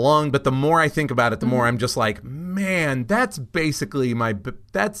had all along, but the more I think about it, the more I'm just like, man, that's basically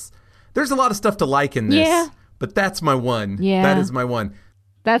there's a lot of stuff to like in this. Yeah. But that's my one. Yeah. That is my one.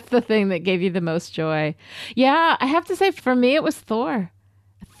 That's the thing that gave you the most joy. Yeah, I have to say, for me, it was Thor.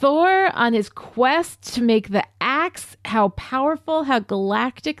 Thor on his quest to make the axe, how powerful, how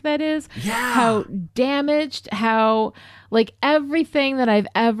galactic that is. Yeah. How damaged, how, like, everything that I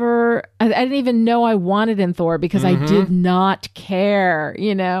didn't even know I wanted in Thor because I did not care,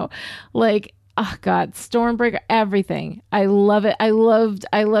 you know? Like, oh God, Stormbreaker, everything. I love it. I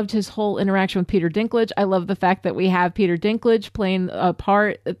loved his whole interaction with Peter Dinklage. I love the fact that we have Peter Dinklage playing a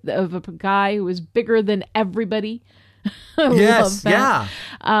part of a guy who is bigger than everybody. Yes, yeah.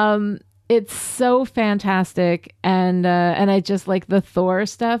 It's so fantastic, and I just like the Thor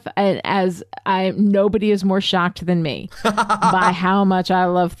stuff. And nobody is more shocked than me by how much I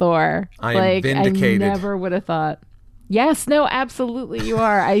love Thor. I am vindicated. I never would have thought. Yes, no, absolutely you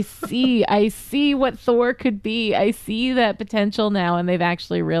are. I see what Thor could be. I see that potential now, and they've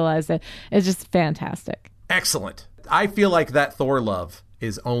actually realized it. It's just fantastic. Excellent. I feel like that Thor love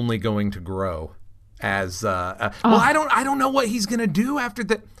is only going to grow as I don't know what he's going to do after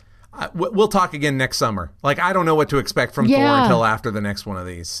that. We'll talk again next summer. Like, I don't know what to expect from Thor until after the next one of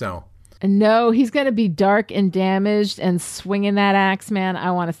these. So no, he's going to be dark and damaged and swinging that axe, man. I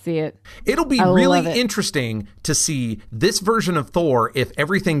want to see it. It'll be really interesting to see this version of Thor if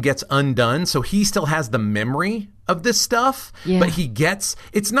everything gets undone. So he still has the memory of this stuff, but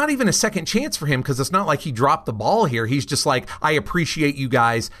it's not even a second chance for him because it's not like he dropped the ball here. He's just like, I appreciate you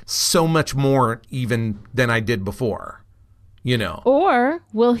guys so much more even than I did before. You know, or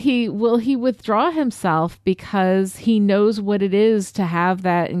will he withdraw himself because he knows what it is to have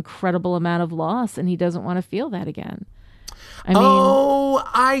that incredible amount of loss and he doesn't want to feel that again?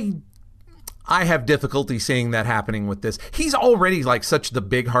 I have difficulty seeing that happening with this. He's already like such the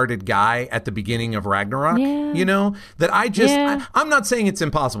big-hearted guy at the beginning of Ragnarok, you know, that I'm not saying it's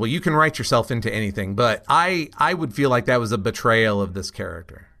impossible. You can write yourself into anything, but I would feel like that was a betrayal of this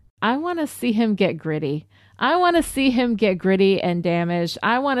character. I want to see him get gritty. I want to see him get gritty and damaged.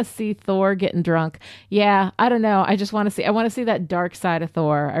 I want to see Thor getting drunk. Yeah, I don't know. I want to see that dark side of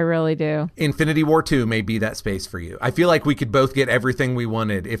Thor. I really do. Infinity War 2 may be that space for you. I feel like we could both get everything we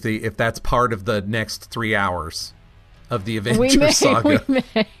wanted if that's part of the next 3 hours of the Avengers saga. We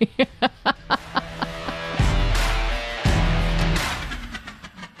may.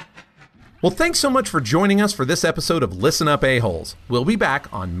 Well, thanks so much for joining us for this episode of Listen Up A-Holes. We'll be back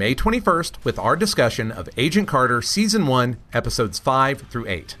on May 21st with our discussion of Agent Carter Season 1, Episodes 5 through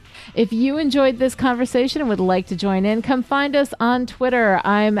 8. If you enjoyed this conversation and would like to join in, come find us on Twitter.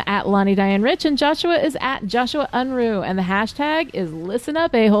 I'm at Lonnie Diane Rich, and Joshua is at Joshua Unruh, and the hashtag is Listen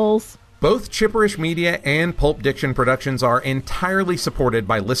Up A-Holes. Both Chipperish Media and Pulp Diction Productions are entirely supported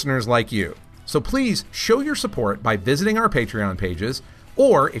by listeners like you. So please show your support by visiting our Patreon pages,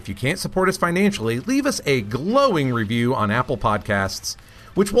 or, if you can't support us financially, leave us a glowing review on Apple Podcasts,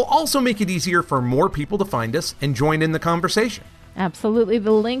 which will also make it easier for more people to find us and join in the conversation. Absolutely.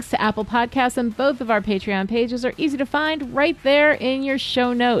 The links to Apple Podcasts and both of our Patreon pages are easy to find right there in your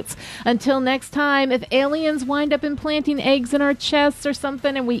show notes. Until next time, if aliens wind up implanting eggs in our chests or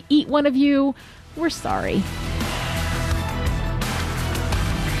something and we eat one of you, we're sorry.